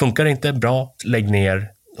göra. Funkar det inte, bra, lägg ner,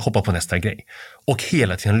 hoppa på nästa grej. och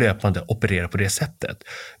hela tiden löpande operera på det sättet.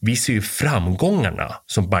 Vi ser ju framgångarna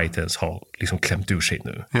som Bytedance har liksom klämt ur sig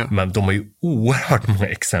nu. Ja. Men de har ju oerhört många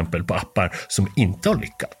exempel på appar som inte har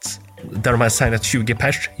lyckats. Där de har signat 20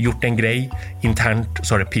 pers, gjort en grej, internt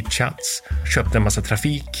så har det pitchats, köpt en massa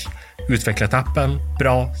trafik, utvecklat appen,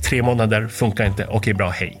 bra, 3 månader, funkar inte, okej, bra,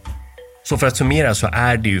 hej. Så för att summera så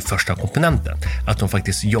är det ju första komponenten, att de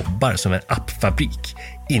faktiskt jobbar som en appfabrik,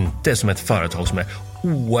 inte som ett företag som är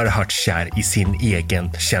oerhört kär i sin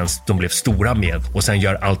egen tjänst de blev stora med och sen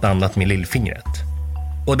gör allt annat med lillfingret.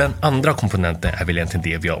 Och den andra komponenten är väl egentligen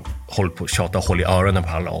det vi har hållit på att tjata och håll i öronen på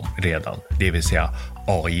alla om redan, det vill säga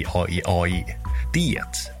AI. Det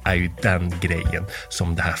är ju den grejen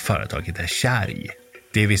som det här företaget är kär i.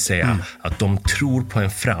 Det vill säga att de tror på en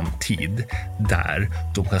framtid där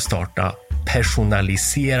de kan starta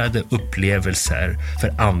personaliserade upplevelser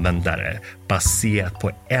för användare baserat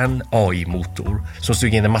på en AI-motor som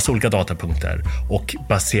suger in en massa olika datapunkter och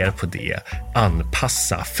baserat på det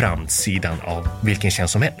anpassa framsidan av vilken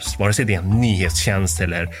tjänst som helst. Vare sig det är en nyhetstjänst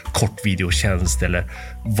eller kortvideotjänst eller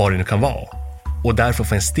vad det nu kan vara. Och därför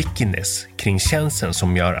får en stickiness kring tjänsten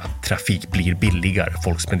som gör att trafik blir billigare,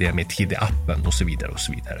 folk spenderar mer tid i appen och så vidare och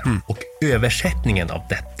så vidare. Och översättningen av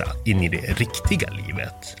detta in i det riktiga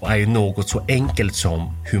livet är ju något så enkelt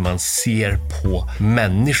som hur man ser på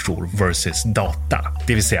människor versus data.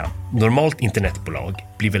 Det vill säga, normalt internetbolag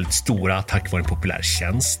blir väldigt stora tack vare en populär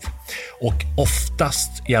tjänst. Och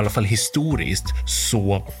oftast, i alla fall historiskt,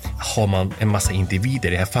 så har man en massa individer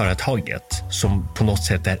i det här företaget som på något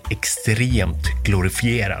sätt är extremt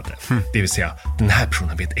glorifierade. Det vill säga, den här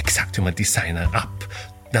personen vet exakt hur man designar en app.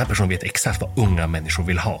 Den här personen vet exakt vad unga människor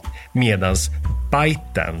vill ha. Medans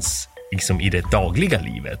Bytedance, liksom i det dagliga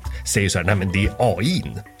livet, säger så här, nej men det är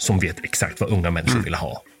AI:n som vet exakt vad unga människor vill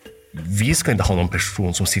ha. Vi ska inte ha någon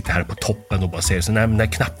person som sitter här på toppen och bara säger så, nej men den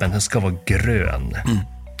här knappen den ska vara grön.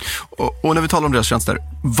 Och när vi talar om deras tjänster,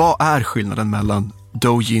 vad är skillnaden mellan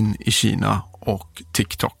Douyin i Kina och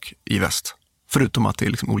TikTok i väst? Förutom att det är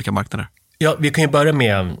liksom olika marknader. Ja, vi kan ju börja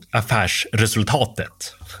med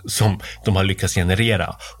affärsresultatet som de har lyckats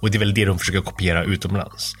generera. Och det är väl det de försöker kopiera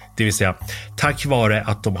utomlands. Det vill säga, tack vare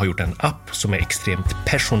att de har gjort en app som är extremt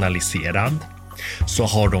personaliserad, så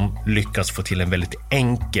har de lyckats få till en väldigt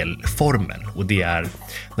enkel formel. Och det är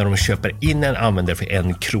när de köper in en användare för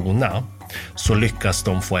 1 krona, så lyckas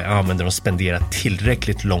de få användaren att spendera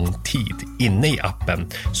tillräckligt lång tid inne i appen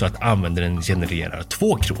så att användaren genererar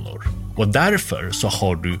 2 kronor. Och därför så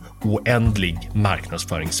har du oändlig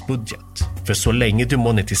marknadsföringsbudget. För så länge du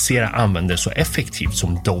monetiserar användare så effektivt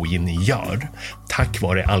som Douyin gör, tack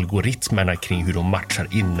vare algoritmerna kring hur de matchar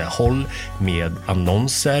innehåll med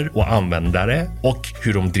annonser och användare och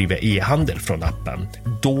hur de driver e-handel från appen,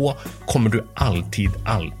 då kommer du alltid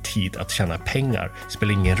att tjäna pengar. Det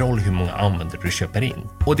spelar ingen roll hur många användare du köper in.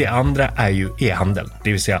 Och det andra är ju e-handel,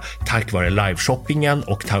 det vill säga tack vare liveshoppingen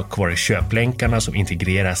och tack vare köplänkarna som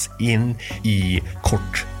integreras in i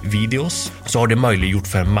kortvideos, så har det möjliggjort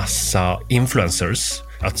för en massa influencers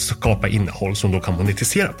att skapa innehåll som de kan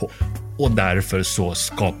monetisera på. Och därför så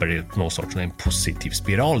skapar det någon sorts en positiv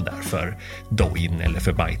spiral där för Douyin eller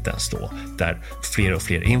för Bytedance då, där fler och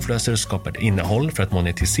fler influencers skapar innehåll för att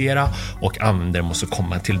monetisera och användare måste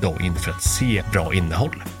komma till Douyin för att se bra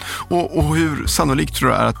innehåll. Och hur sannolikt tror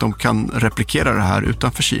du är att de kan replikera det här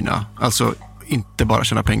utanför Kina? Alltså inte bara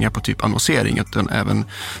tjäna pengar på typ annonsering utan även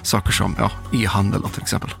saker som e-handel till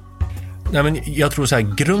exempel. Nej, men jag tror så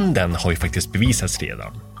här, grunden har ju faktiskt bevisats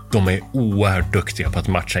redan. De är oerhört duktiga på att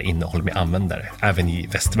matcha innehåll med användare, även i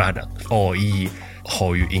västvärlden. AI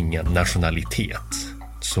har ju ingen nationalitet,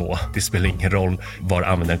 så det spelar ingen roll var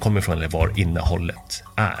användaren kommer ifrån eller var innehållet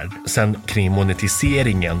är. Sen kring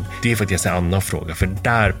monetiseringen, det är faktiskt en annan fråga, för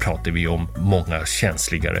där pratar vi om många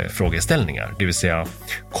känsligare frågeställningar. Det vill säga,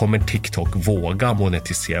 kommer TikTok våga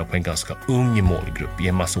monetisera på en ganska ung målgrupp i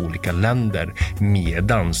en massa olika länder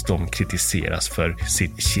medans de kritiseras för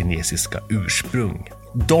sitt kinesiska ursprung?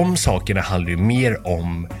 De sakerna handlar ju mer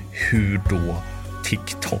om hur då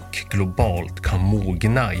TikTok globalt kan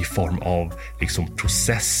mogna i form av liksom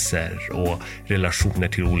processer och relationer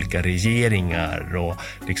till olika regeringar och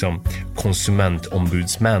liksom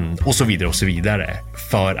konsumentombudsmän och så vidare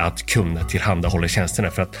för att kunna tillhandahålla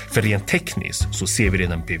tjänsterna. För rent tekniskt så ser vi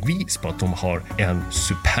redan bevis på att de har en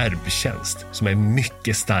superb tjänst som är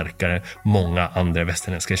mycket starkare än många andra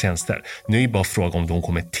västerländska tjänster. Nu är det bara fråga om de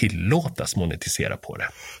kommer tillåtas monetisera på det.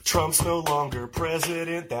 Trump's no longer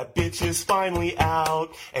president, that bitch is finally out,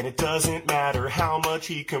 and it doesn't matter how much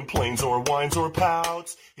he complains or whines or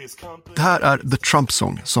pouts. Det här är The Trump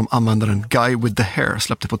Song som användaren Guy with the Hair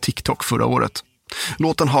släppte på TikTok förra året.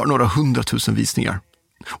 Låten har några 100 000 visningar.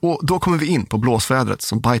 Och då kommer vi in på blåsvädret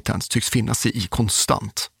som Bytedance tycks finna sig i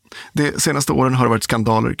konstant. De senaste åren har det varit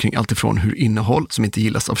skandaler kring allt ifrån hur innehåll som inte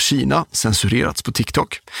gillas av Kina censurerats på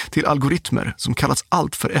TikTok, till algoritmer som kallats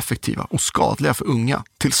allt för effektiva och skadliga för unga,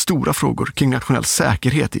 till stora frågor kring nationell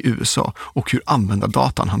säkerhet i USA och hur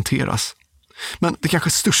användardatan hanteras. Men det kanske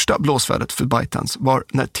största blåsvädret för Bytedance var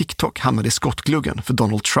när TikTok hamnade i skottgluggen för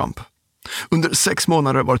Donald Trump. Under 6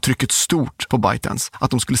 månader var trycket stort på Bytedance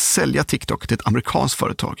att de skulle sälja TikTok till ett amerikanskt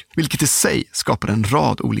företag, vilket i sig skapade en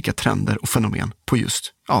rad olika trender och fenomen på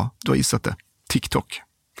just, ja, du har gissat det, TikTok.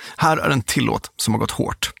 Här är en till låt som har gått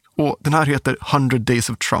hårt. Och den här heter 100 Days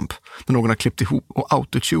of Trump, när någon har klippt ihop och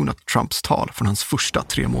autotunat Trumps tal från hans första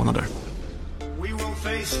 3 månader. We will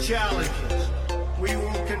face challenges. We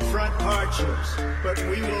will confront hardships, but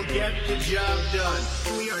we will get the job done.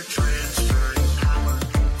 We are transferring power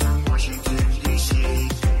from Washington, D.C.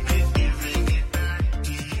 and giving it back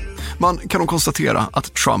to you. Man kan nog konstatera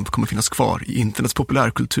att Trump kommer finnas kvar i internets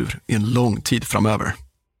populärkultur i en lång tid framöver.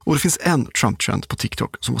 Och det finns en Trump-trend på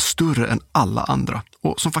TikTok som var större än alla andra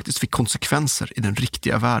och som faktiskt fick konsekvenser i den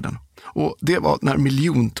riktiga världen. Och det var när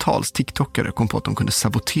miljontals TikTokare kom på att de kunde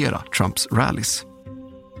sabotera Trumps rallies.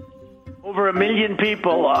 Over 1 million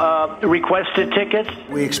people requested tickets.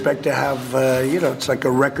 We expect to have, it's like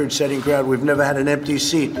a record-setting crowd. We've never had an empty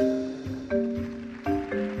seat.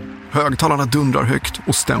 Högtalarna dundrar högt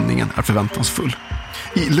och stämningen är förväntansfull.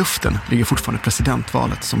 I luften ligger fortfarande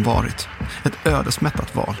presidentvalet som varit. Ett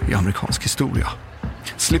ödesmättat val i amerikansk historia.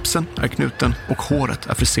 Slipsen är knuten och håret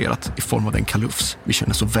är friserat i form av den kalufs vi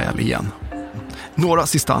känner så väl igen. Några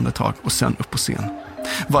sista andetag och sen upp på scen.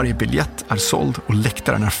 Varje biljett är såld och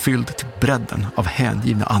läktaren är fylld till bredden av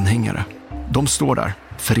hängivna anhängare. De står där,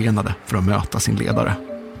 förenade för att möta sin ledare.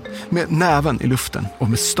 Med näven i luften och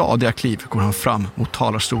med stadiga kliv går han fram mot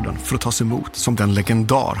talarstolen för att tas emot som den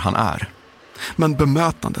legendar han är. Men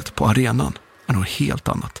bemötandet på arenan är något helt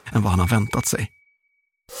annat än vad han har väntat sig.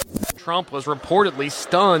 Trump was reportedly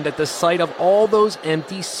stunned at the sight of all those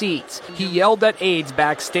empty seats. He yelled at aides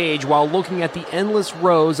backstage while looking at the endless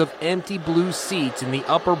rows of empty blue seats in the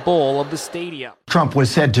upper bowl of the stadium. Trump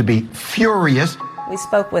was said to be furious. We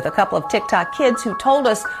spoke with a couple of TikTok kids who told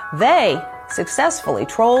us they successfully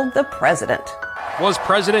trolled the president. Was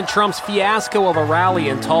President Trump's fiasco of a rally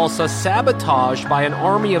in Tulsa sabotaged by an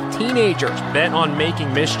army of teenagers bent on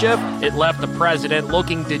making mischief? It left the president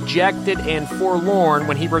looking dejected and forlorn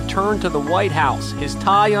when he returned to the White House, his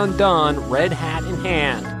tie undone, red hat in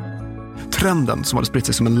hand. Trenden som hade spritt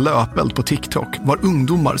sig som en löpeld på TikTok var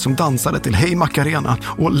ungdomar som dansade till Hej Macarena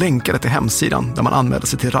och länkade till hemsidan där man anmälde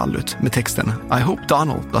sig till rallyt med texten I hope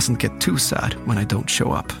Donald doesn't get too sad when I don't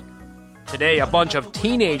show up. Today, a bunch of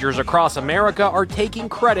teenagers across America are taking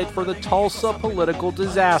credit for the Tulsa political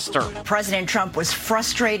disaster. President Trump was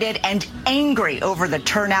frustrated and angry over the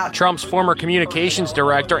turnout. Trump's former communications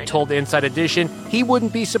director told Inside Edition he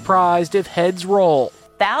wouldn't be surprised if heads roll.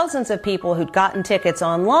 Thousands of people who'd gotten tickets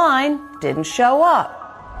online didn't show up.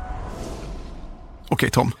 Okej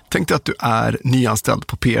Tom, tänk dig att du är nyanställd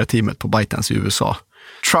på PR-teamet på Bytedance i USA.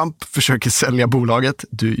 Trump försöker sälja bolaget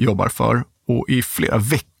du jobbar för. Och i flera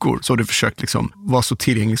veckor så har du försökt vara så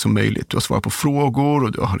tillgänglig som möjligt. Du har svarat på frågor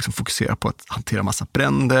och du har fokuserat på att hantera massa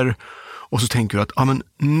bränder. Och så tänker du att men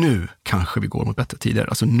nu kanske vi går mot bättre tider.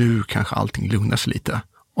 Alltså nu kanske allting lugnar sig lite.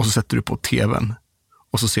 Och så sätter du på tvn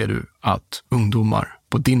och så ser du att ungdomar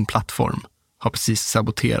på din plattform har precis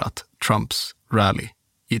saboterat Trumps rally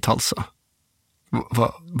i Tulsa.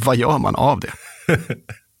 Vad gör man av det?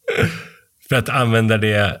 För att använda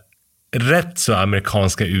det rätt så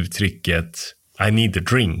amerikanska uttrycket I need a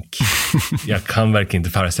drink. Jag kan verkligen inte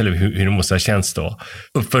föreställa mig hur det måste ha känts då.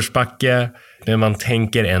 Uppförsbacke, men man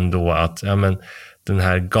tänker ändå att den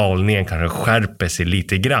här galningen kanske skärper sig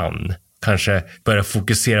lite grann. Kanske börja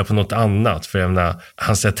fokusera på något annat. För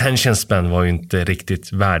hans attention span var ju inte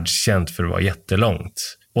riktigt världskänt för att vara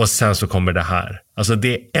jättelångt. Och sen så kommer det här. Alltså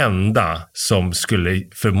det enda som skulle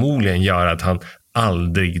förmodligen göra att han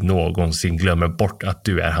aldrig någonsin glömmer bort att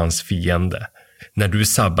du är hans fiende. När du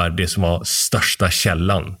sabbar det som var största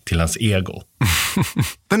källan till hans ego.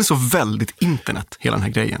 Den är så väldigt internet, hela den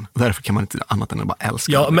här grejen. Därför kan man inte annat än att bara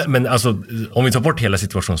älska. Ja, men alltså, om vi tar bort hela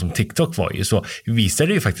situationen som TikTok var i, så visar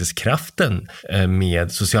det ju faktiskt kraften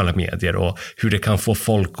med sociala medier och hur det kan få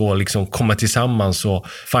folk att komma tillsammans och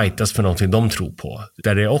fightas för någonting de tror på.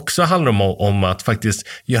 Där det också handlar om att faktiskt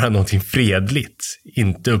göra någonting fredligt,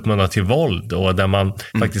 inte uppmana till våld, och där man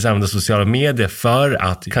faktiskt använder sociala medier för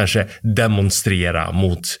att kanske demonstrera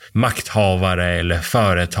mot makthavare eller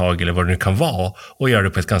företag eller vad det nu kan vara, och göra det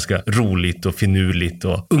på ett ganska roligt och finurligt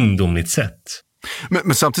och ungdomligt sätt.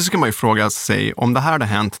 Men samtidigt så kan man ju fråga sig om det här hade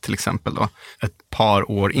hänt till exempel då, ett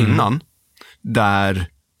par år innan, där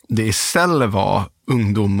det istället var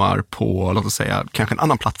ungdomar på, låt oss säga, kanske en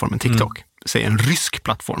annan plattform än TikTok, säg en rysk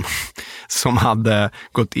plattform, som hade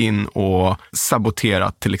gått in och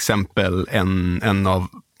saboterat till exempel en av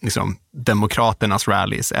liksom, demokraternas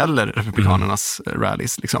rallies eller republikanernas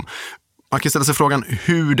rallies. Liksom. Man kan ställa sig frågan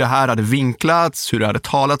hur det här hade vinklats, hur det hade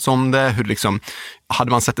talats om det, hur liksom,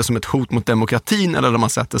 hade man sett det som ett hot mot demokratin eller hade man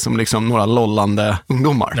sett det som liksom några lollande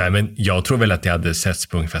ungdomar? Nej, men jag tror väl att det hade setts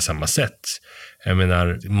på ungefär samma sätt. Jag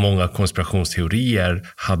menar, många konspirationsteorier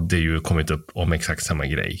hade ju kommit upp om exakt samma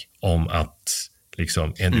grej. Om att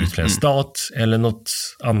liksom en utländsk stat eller något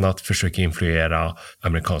annat försöker influera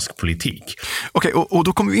amerikansk politik. Okej, och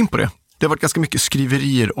då kommer vi in på det. Det har varit ganska mycket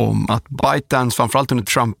skriverier om att Bytedance, framförallt under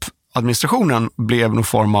Trump-administrationen, blev någon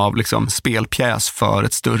form av liksom spelpjäs för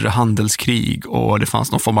ett större handelskrig, och det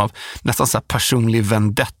fanns någon form av nästan så här personlig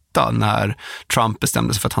vendetta när Trump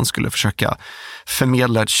bestämde sig för att han skulle försöka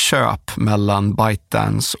förmedla ett köp mellan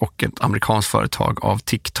Bytedance och ett amerikanskt företag av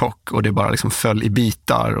TikTok, och det bara liksom föll i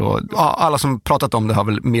bitar, och alla som pratat om det har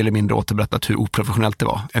väl mer eller mindre återberättat hur oprofessionellt det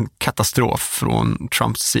var. En katastrof från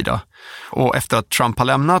Trumps sida. Och efter att Trump har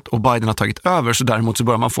lämnat och Biden har tagit över, så däremot så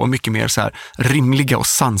börjar man få mycket mer så här rimliga och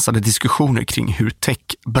sansade diskussioner kring hur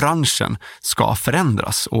techbranschen ska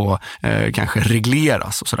förändras och kanske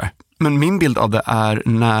regleras och sådär. Men min bild av det är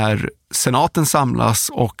när senaten samlas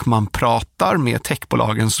och man pratar med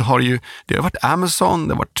techbolagen, så har det har varit Amazon,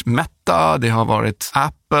 det har varit Meta, det har varit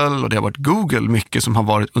Apple och det har varit Google, mycket som har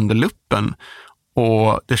varit under luppen.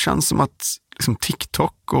 Och det känns som att liksom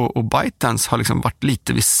TikTok och Bytedance har liksom varit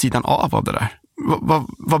lite vid sidan av det där.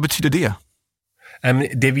 Vad betyder det?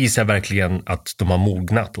 Det visar verkligen att de har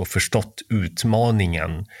mognat och förstått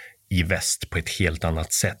utmaningen i väst på ett helt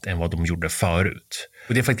annat sätt än vad de gjorde förut.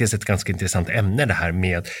 Och det är faktiskt ett ganska intressant ämne, det här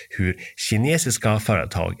med hur kinesiska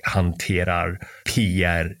företag hanterar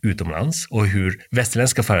PR utomlands och hur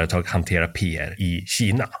västerländska företag hanterar PR i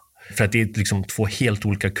Kina. För att det är liksom två helt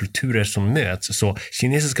olika kulturer som möts. Så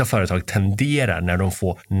kinesiska företag tenderar, när de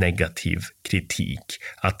får negativ kritik,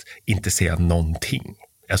 att inte säga någonting.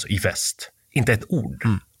 Alltså i väst. Inte ett ord.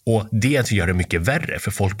 Och det gör det mycket värre,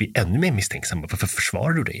 för folk blir ännu mer misstänksamma. Varför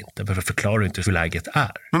försvarar du det inte? Varför förklarar du inte hur läget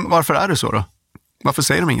är? Men varför är det så då? Varför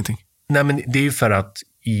säger de ingenting? Nej, men det är ju för att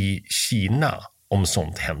i Kina, om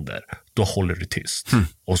sånt händer, då håller du tyst.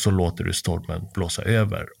 Och så låter du stormen blåsa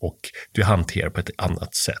över och du hanterar på ett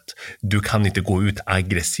annat sätt. Du kan inte gå ut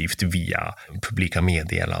aggressivt via publika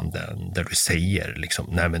meddelanden där du säger liksom,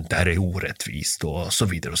 nej men där är orättvist och så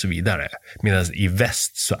vidare och så vidare. Medan i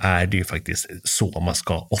väst så är det ju faktiskt så man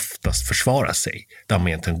ska oftast försvara sig. Där man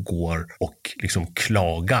egentligen går och liksom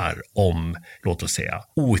klagar om, låt oss säga,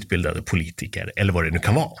 outbildade politiker eller vad det nu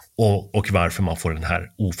kan vara. Och varför man får den här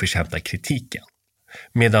oförtjänta kritiken.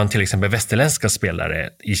 Medan till exempel västerländska spelare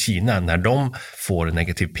i Kina, när de får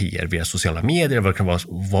negativ PR via sociala medier,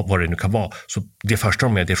 vad det nu kan vara, så det första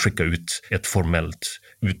de gör är att skicka ut ett formellt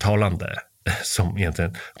uttalande som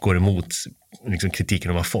egentligen går emot liksom kritiken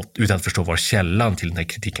de har fått, utan att förstå var källan till den här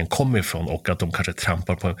kritiken kommer ifrån, och att de kanske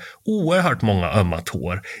trampar på oerhört många ömma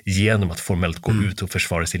tår genom att formellt gå ut och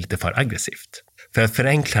försvara sig lite för aggressivt. För att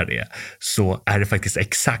förenkla det, så är det faktiskt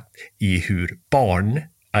exakt i hur barn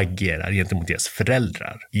agerar gentemot deras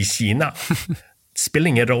föräldrar i Kina. Det spelar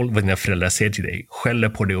ingen roll vad dina föräldrar säger till dig. Skäller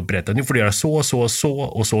på dig och berättar, nu får du göra så och så och så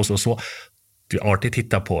och så och så. Du artigt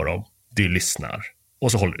tittar på dem, du lyssnar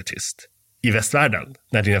och så håller du tyst. I västvärlden,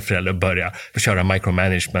 när dina föräldrar börjar köra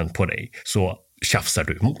micromanagement på dig, så tjafsar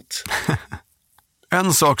du emot.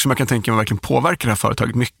 En sak som jag kan tänka mig verkligen påverkar det här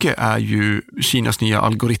företaget mycket är ju Kinas nya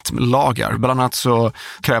algoritmlagar. Bland annat så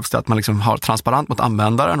krävs det att man liksom har transparent mot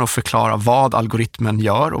användaren och förklarar vad algoritmen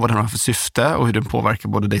gör och vad den har för syfte och hur den påverkar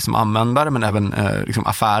både dig som användare men även liksom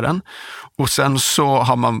affären. Och sen så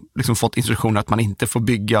har man liksom fått instruktioner att man inte får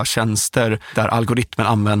bygga tjänster där algoritmen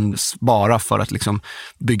används bara för att liksom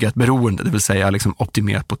bygga ett beroende, det vill säga liksom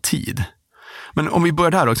optimerat på tid. Men om vi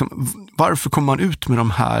börjar där då, liksom, varför kommer man ut med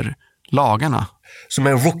de här lagarna? Som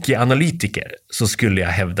en rookie-analytiker så skulle jag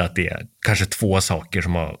hävda att det är kanske två saker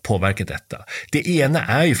som har påverkat detta. Det ena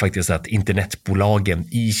är ju faktiskt att internetbolagen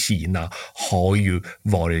i Kina har ju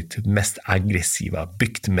varit mest aggressiva,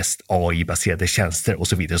 byggt mest AI-baserade tjänster och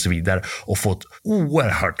så vidare och fått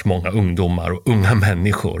oerhört många ungdomar och unga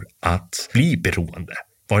människor att bli beroende.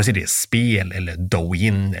 Vare sig det är spel eller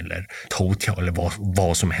Douyin eller Toutiao eller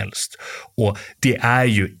vad som helst. Och det är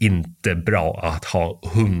ju inte bra att ha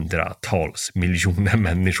hundratals miljoner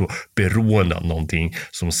människor beroende av någonting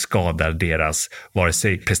som skadar deras vare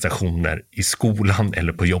sig prestationer i skolan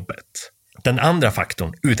eller på jobbet. Den andra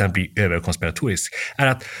faktorn, utan att bli överkonspiratorisk, är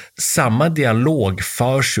att samma dialog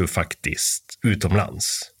förs ju faktiskt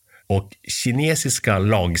utomlands. Och kinesiska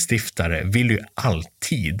lagstiftare vill ju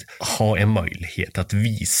alltid ha en möjlighet att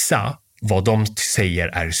visa vad de säger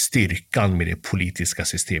är styrkan med det politiska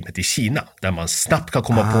systemet i Kina. Där man snabbt kan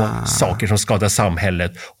komma på saker som skadar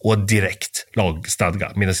samhället och direkt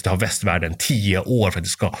lagstadga. Medan det har västvärlden 10 år för att det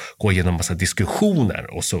ska gå igenom massa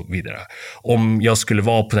diskussioner och så vidare. Om jag skulle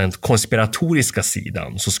vara på den konspiratoriska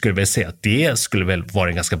sidan så skulle jag väl säga att det skulle väl vara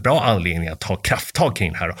en ganska bra anledning att ta krafttag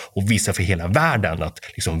kring det här och visa för hela världen att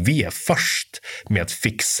liksom, vi är först med att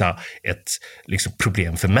fixa ett liksom,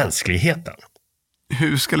 problem för mänskligheten.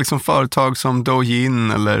 Hur ska liksom företag som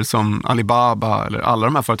Douyin eller som Alibaba eller alla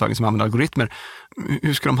de här företagen som använder algoritmer,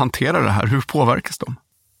 hur ska de hantera det här? Hur påverkas de?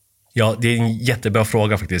 Ja, det är en jättebra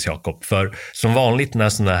fråga faktiskt, Jakob. För som vanligt när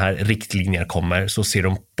sådana här riktlinjer kommer så ser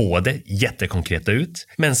de både jättekonkreta ut,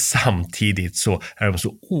 men samtidigt så är de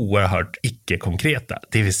så oerhört icke-konkreta.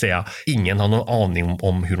 Det vill säga, ingen har någon aning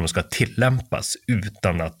om hur de ska tillämpas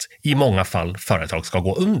utan att i många fall företag ska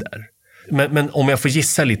gå under. Men om jag får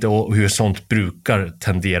gissa lite och hur sånt brukar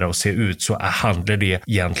tendera att se ut så handlar det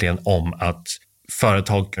egentligen om att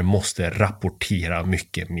företag måste rapportera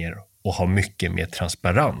mycket mer och ha mycket mer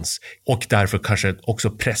transparens och därför kanske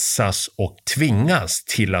också pressas och tvingas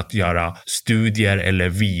till att göra studier eller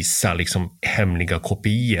visa liksom hemliga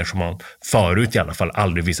kopior som man förut i alla fall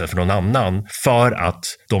aldrig visat för någon annan för att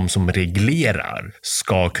de som reglerar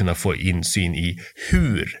ska kunna få insyn i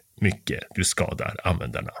hur mycket du skadar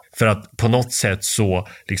användarna. För att på något sätt så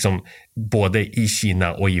liksom både i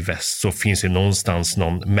Kina och i väst så finns det någonstans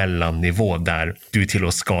någon mellannivå där du till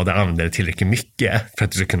att skada användare tillräckligt mycket för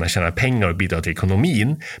att du ska kunna tjäna pengar och bidra till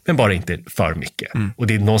ekonomin, men bara inte för mycket. Och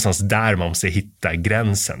det är någonstans där man måste hitta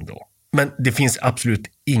gränsen då. Men det finns absolut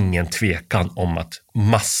ingen tvekan om att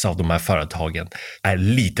massa av de här företagen är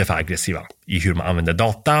lite för aggressiva i hur man använder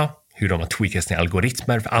data, hur de har tweakat sina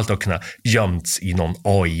algoritmer, för allt har kunnat gömts i någon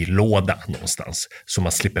AI-låda någonstans så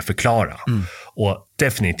man slipper förklara. Och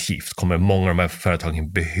definitivt kommer många av de här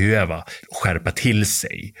företagen behöva skärpa till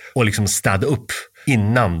sig och liksom städa upp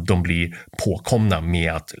innan de blir påkomna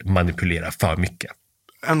med att manipulera för mycket.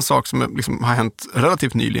 En sak som liksom har hänt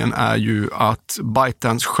relativt nyligen är ju att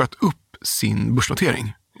Bytedance sköt upp sin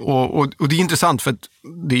börsnotering. Och det är intressant för att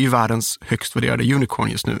det är ju världens högst värderade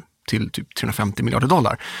unicorn just nu till typ 350 miljarder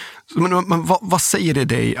dollar. Men vad säger det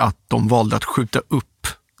dig att de valde att skjuta upp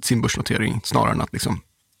sin börsnotering snarare än att liksom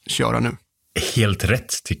köra nu? Helt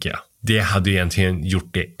rätt tycker jag. Det hade egentligen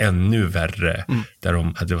gjort det ännu värre där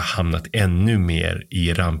de hade hamnat ännu mer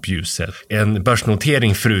i rampljuset. En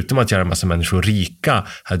börsnotering förutom att göra en massa människor rika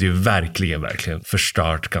hade ju verkligen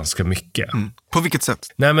förstört ganska mycket. På vilket sätt?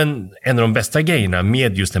 Nej, men en av de bästa grejerna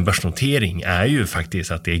med just en börsnotering är ju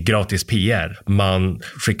faktiskt att det är gratis PR. Man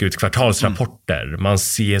skickar ut kvartalsrapporter. Man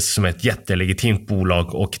ses som ett jättelegitimt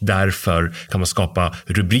bolag och därför kan man skapa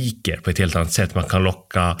rubriker på ett helt annat sätt. Man kan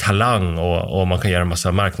locka talang och man kan göra en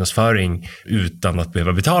massa marknadsföring utan att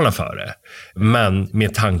behöva betala för det. Men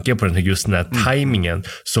med tanke på just den här tajmingen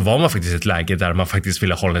så var man faktiskt i ett läge där man faktiskt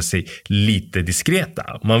ville hålla sig lite diskreta.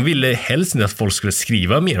 Man ville helst inte att folk skulle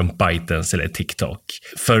skriva mer om Bytedance eller TikTok.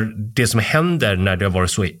 För det som händer när det har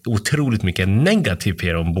varit så otroligt mycket negativ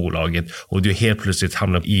PR om bolaget och du helt plötsligt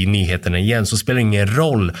hamnar i nyheterna igen så spelar det ingen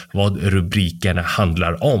roll vad rubrikerna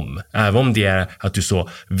handlar om. Även om det är att du så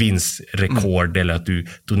vinstrekord eller att du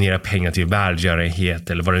donerar pengar till välgörenhet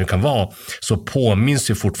eller vad det nu kan vara, så påminns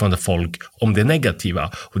ju fortfarande folk om det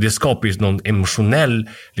negativa. Och det skapar ju någon emotionell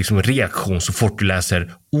liksom, reaktion så fort du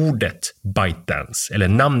läser ordet Bytedance eller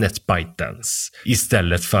namnet Bytedance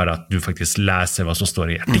istället för att du faktiskt läser vad som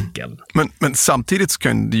står i artikeln. Men samtidigt så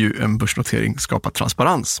kan det ju en börsnotering skapa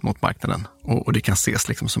transparens mot marknaden och det kan ses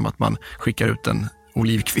liksom som att man skickar ut en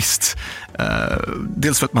olivkvist.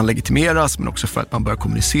 Dels för att man legitimeras men också för att man börjar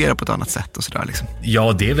kommunicera på ett annat sätt och sådär liksom.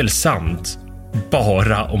 Ja, det är väl sant.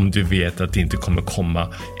 Bara om du vet att det inte kommer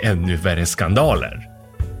komma ännu värre skandaler.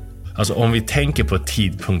 Alltså om vi tänker på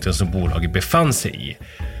tidpunkten som bolaget befann sig i.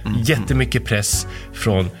 Jättemycket press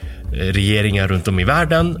från regeringar runt om i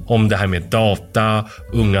världen om det här med data,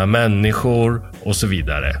 unga människor och så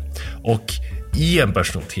vidare. Och i en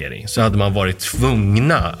börsnotering så hade man varit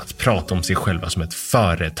tvungna att prata om sig själva som ett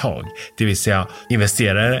företag. Det vill säga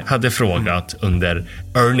investerare hade frågat under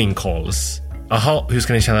earning calls Aha, hur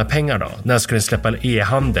ska ni tjäna pengar då? När ska ni släppa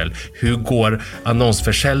e-handel? Hur går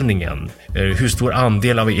annonsförsäljningen? Hur stor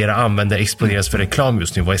andel av era användare exponeras för reklam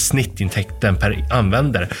just nu? Vad är snittintäkten per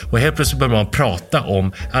användare? Och helt plötsligt börjar man prata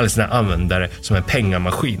om alla sina användare som en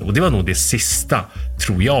pengamaskin. Och det var nog det sista,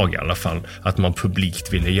 tror jag i alla fall, att man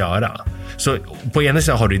publikt ville göra. Så på ena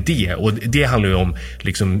sidan har du det, och det handlar ju om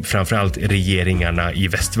liksom framförallt regeringarna i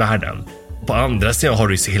västvärlden. På andra sidan har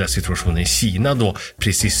du hela situationen i Kina då.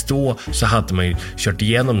 Precis då så hade man ju kört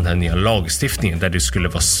igenom den här nya lagstiftningen där det skulle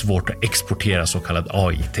vara svårt att exportera så kallad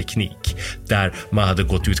AI-teknik. Där man hade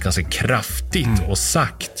gått ut ganska kraftigt och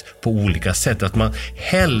sagt på olika sätt att man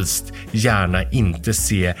helst gärna inte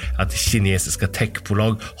ser att kinesiska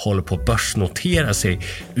techbolag håller på att börsnotera sig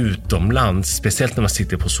utomlands. Speciellt när man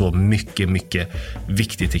sitter på så mycket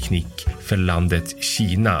viktig teknik för landet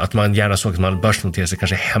Kina. Att man gärna såg att man börsnoterar sig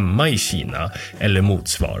kanske hemma i Kina eller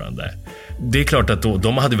motsvarande. Det är klart att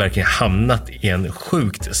de hade verkligen hamnat i en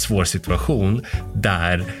sjukt svår situation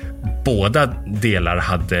där båda delar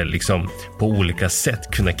hade liksom på olika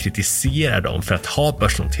sätt kunnat kritisera dem för att ha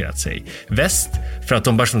börsnoterat sig. Väst för att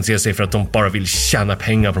de börsnoterar sig för att de bara vill tjäna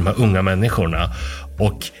pengar på de här unga människorna.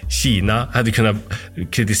 Och Kina hade kunnat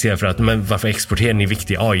kritisera för att men varför exporterar ni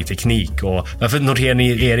viktig AI-teknik och varför noterar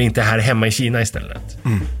ni er inte här hemma i Kina istället?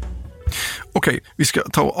 Okej, vi ska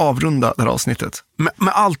ta och avrunda det här avsnittet.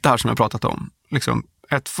 Med allt det här som jag pratat om. Liksom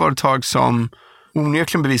ett företag som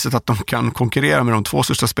onekligen bevisat att de kan konkurrera med de 2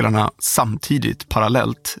 största spelarna samtidigt,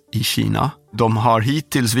 parallellt i Kina. De har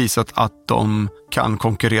hittills visat att de kan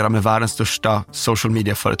konkurrera med världens största social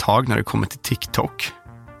media-företag när det kommer till TikTok.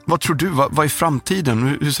 Vad tror du? Vad är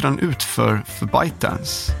framtiden? Hur ser den ut för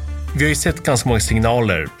Bytedance? Vi har ju sett ganska många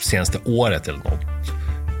signaler senaste året eller något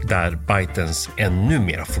där Bytedance ännu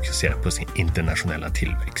mer fokuserar på sin internationella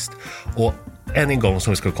tillväxt. Och än en gång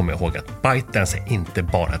så ska vi komma ihåg att Bytedance är inte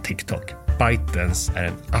bara TikTok. Bytedance är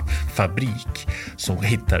en appfabrik som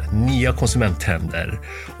hittar nya konsumenttrender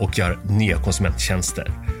och gör nya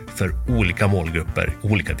konsumenttjänster för olika målgrupper i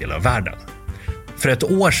olika delar av världen. För ett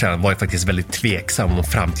år sedan var jag faktiskt väldigt tveksam om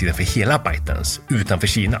framtiden för hela Bytedance utanför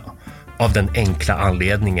Kina. Av den enkla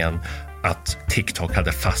anledningen att TikTok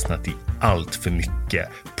hade fastnat i allt för mycket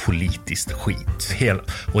politiskt skit.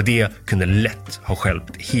 Och det kunde lätt ha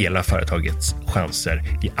stjälpt hela företagets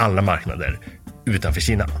chanser i alla marknader utanför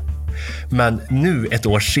Kina. Men nu ett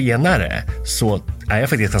år senare så är jag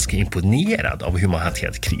faktiskt ganska imponerad av hur man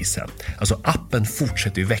hanterat krisen. Alltså appen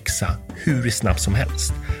fortsätter ju växa hur snabbt som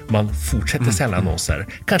helst. Man fortsätter sälja annonser,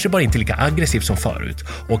 kanske bara inte lika aggressivt som förut.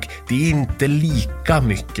 Och det är inte lika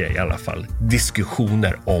mycket i alla fall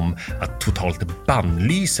diskussioner om att totalt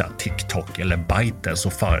bannlysa TikTok eller Bytedance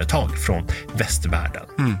som företag från västvärlden.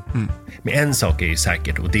 Men en sak är ju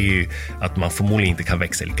säkert, och det är ju att man förmodligen inte kan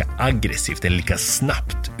växa lika aggressivt eller lika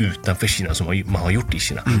snabbt utanför Kina som man har gjort i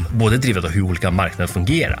Kina. Både drivet av hur olika marknader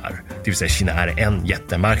fungerar. Det vill säga Kina är en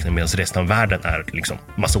jättemarknad medan resten av världen är liksom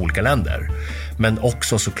massa olika länder. Men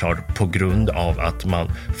också såklart på grund av att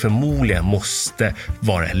man förmodligen måste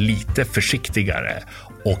vara lite försiktigare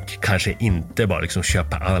och kanske inte bara liksom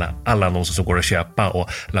köpa alla annonser som går att köpa och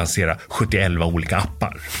lansera 71 olika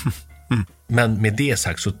appar. Men med det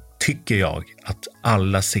sagt så tycker jag att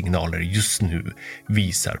alla signaler just nu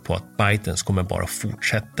visar på att Bytedance kommer bara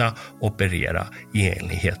fortsätta operera i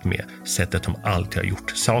enlighet med sättet de alltid har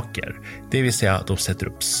gjort saker. Det vill säga att de sätter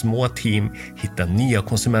upp små team, hittar nya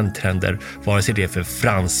konsumenttrender, vare sig det är för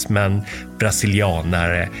fransmän,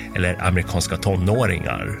 brasilianare eller amerikanska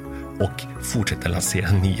tonåringar, och fortsätter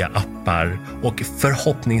lansera nya appar, och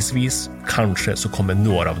förhoppningsvis kanske så kommer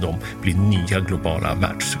några av dem bli nya globala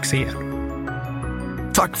världssuccéer.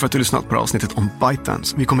 Tack för att du lyssnat på det här avsnittet om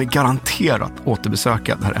Bytedance. Vi kommer garanterat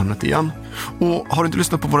återbesöka det här ämnet igen. Och har du inte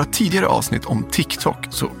lyssnat på våra tidigare avsnitt om TikTok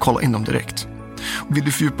så kolla in dem direkt. Och vill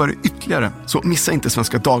du fördjupa dig ytterligare så missa inte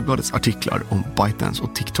Svenska Dagbladets artiklar om Bytedance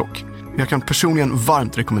och TikTok. Jag kan personligen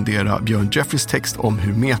varmt rekommendera Björn Jeffries text om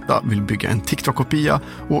hur Meta vill bygga en TikTok-kopia,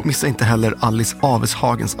 och missa inte heller Alice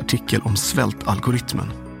Aveshagens artikel om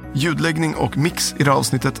svältalgoritmen. Ljudläggning och mix i det här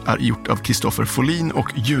avsnittet är gjort av Kristoffer Folin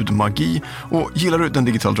och Ljudmagi. Och gillar du Den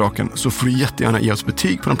digitala draken så får du jättegärna ge oss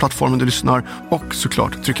betyg på den plattformen du lyssnar, och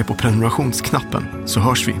såklart trycka på prenumerationsknappen, så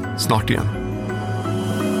hörs vi snart igen.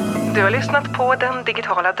 Du har lyssnat på Den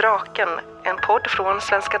digitala draken, en podd från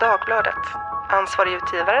Svenska Dagbladet. Ansvarig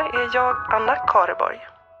utgivare är jag, Anna Kareborg.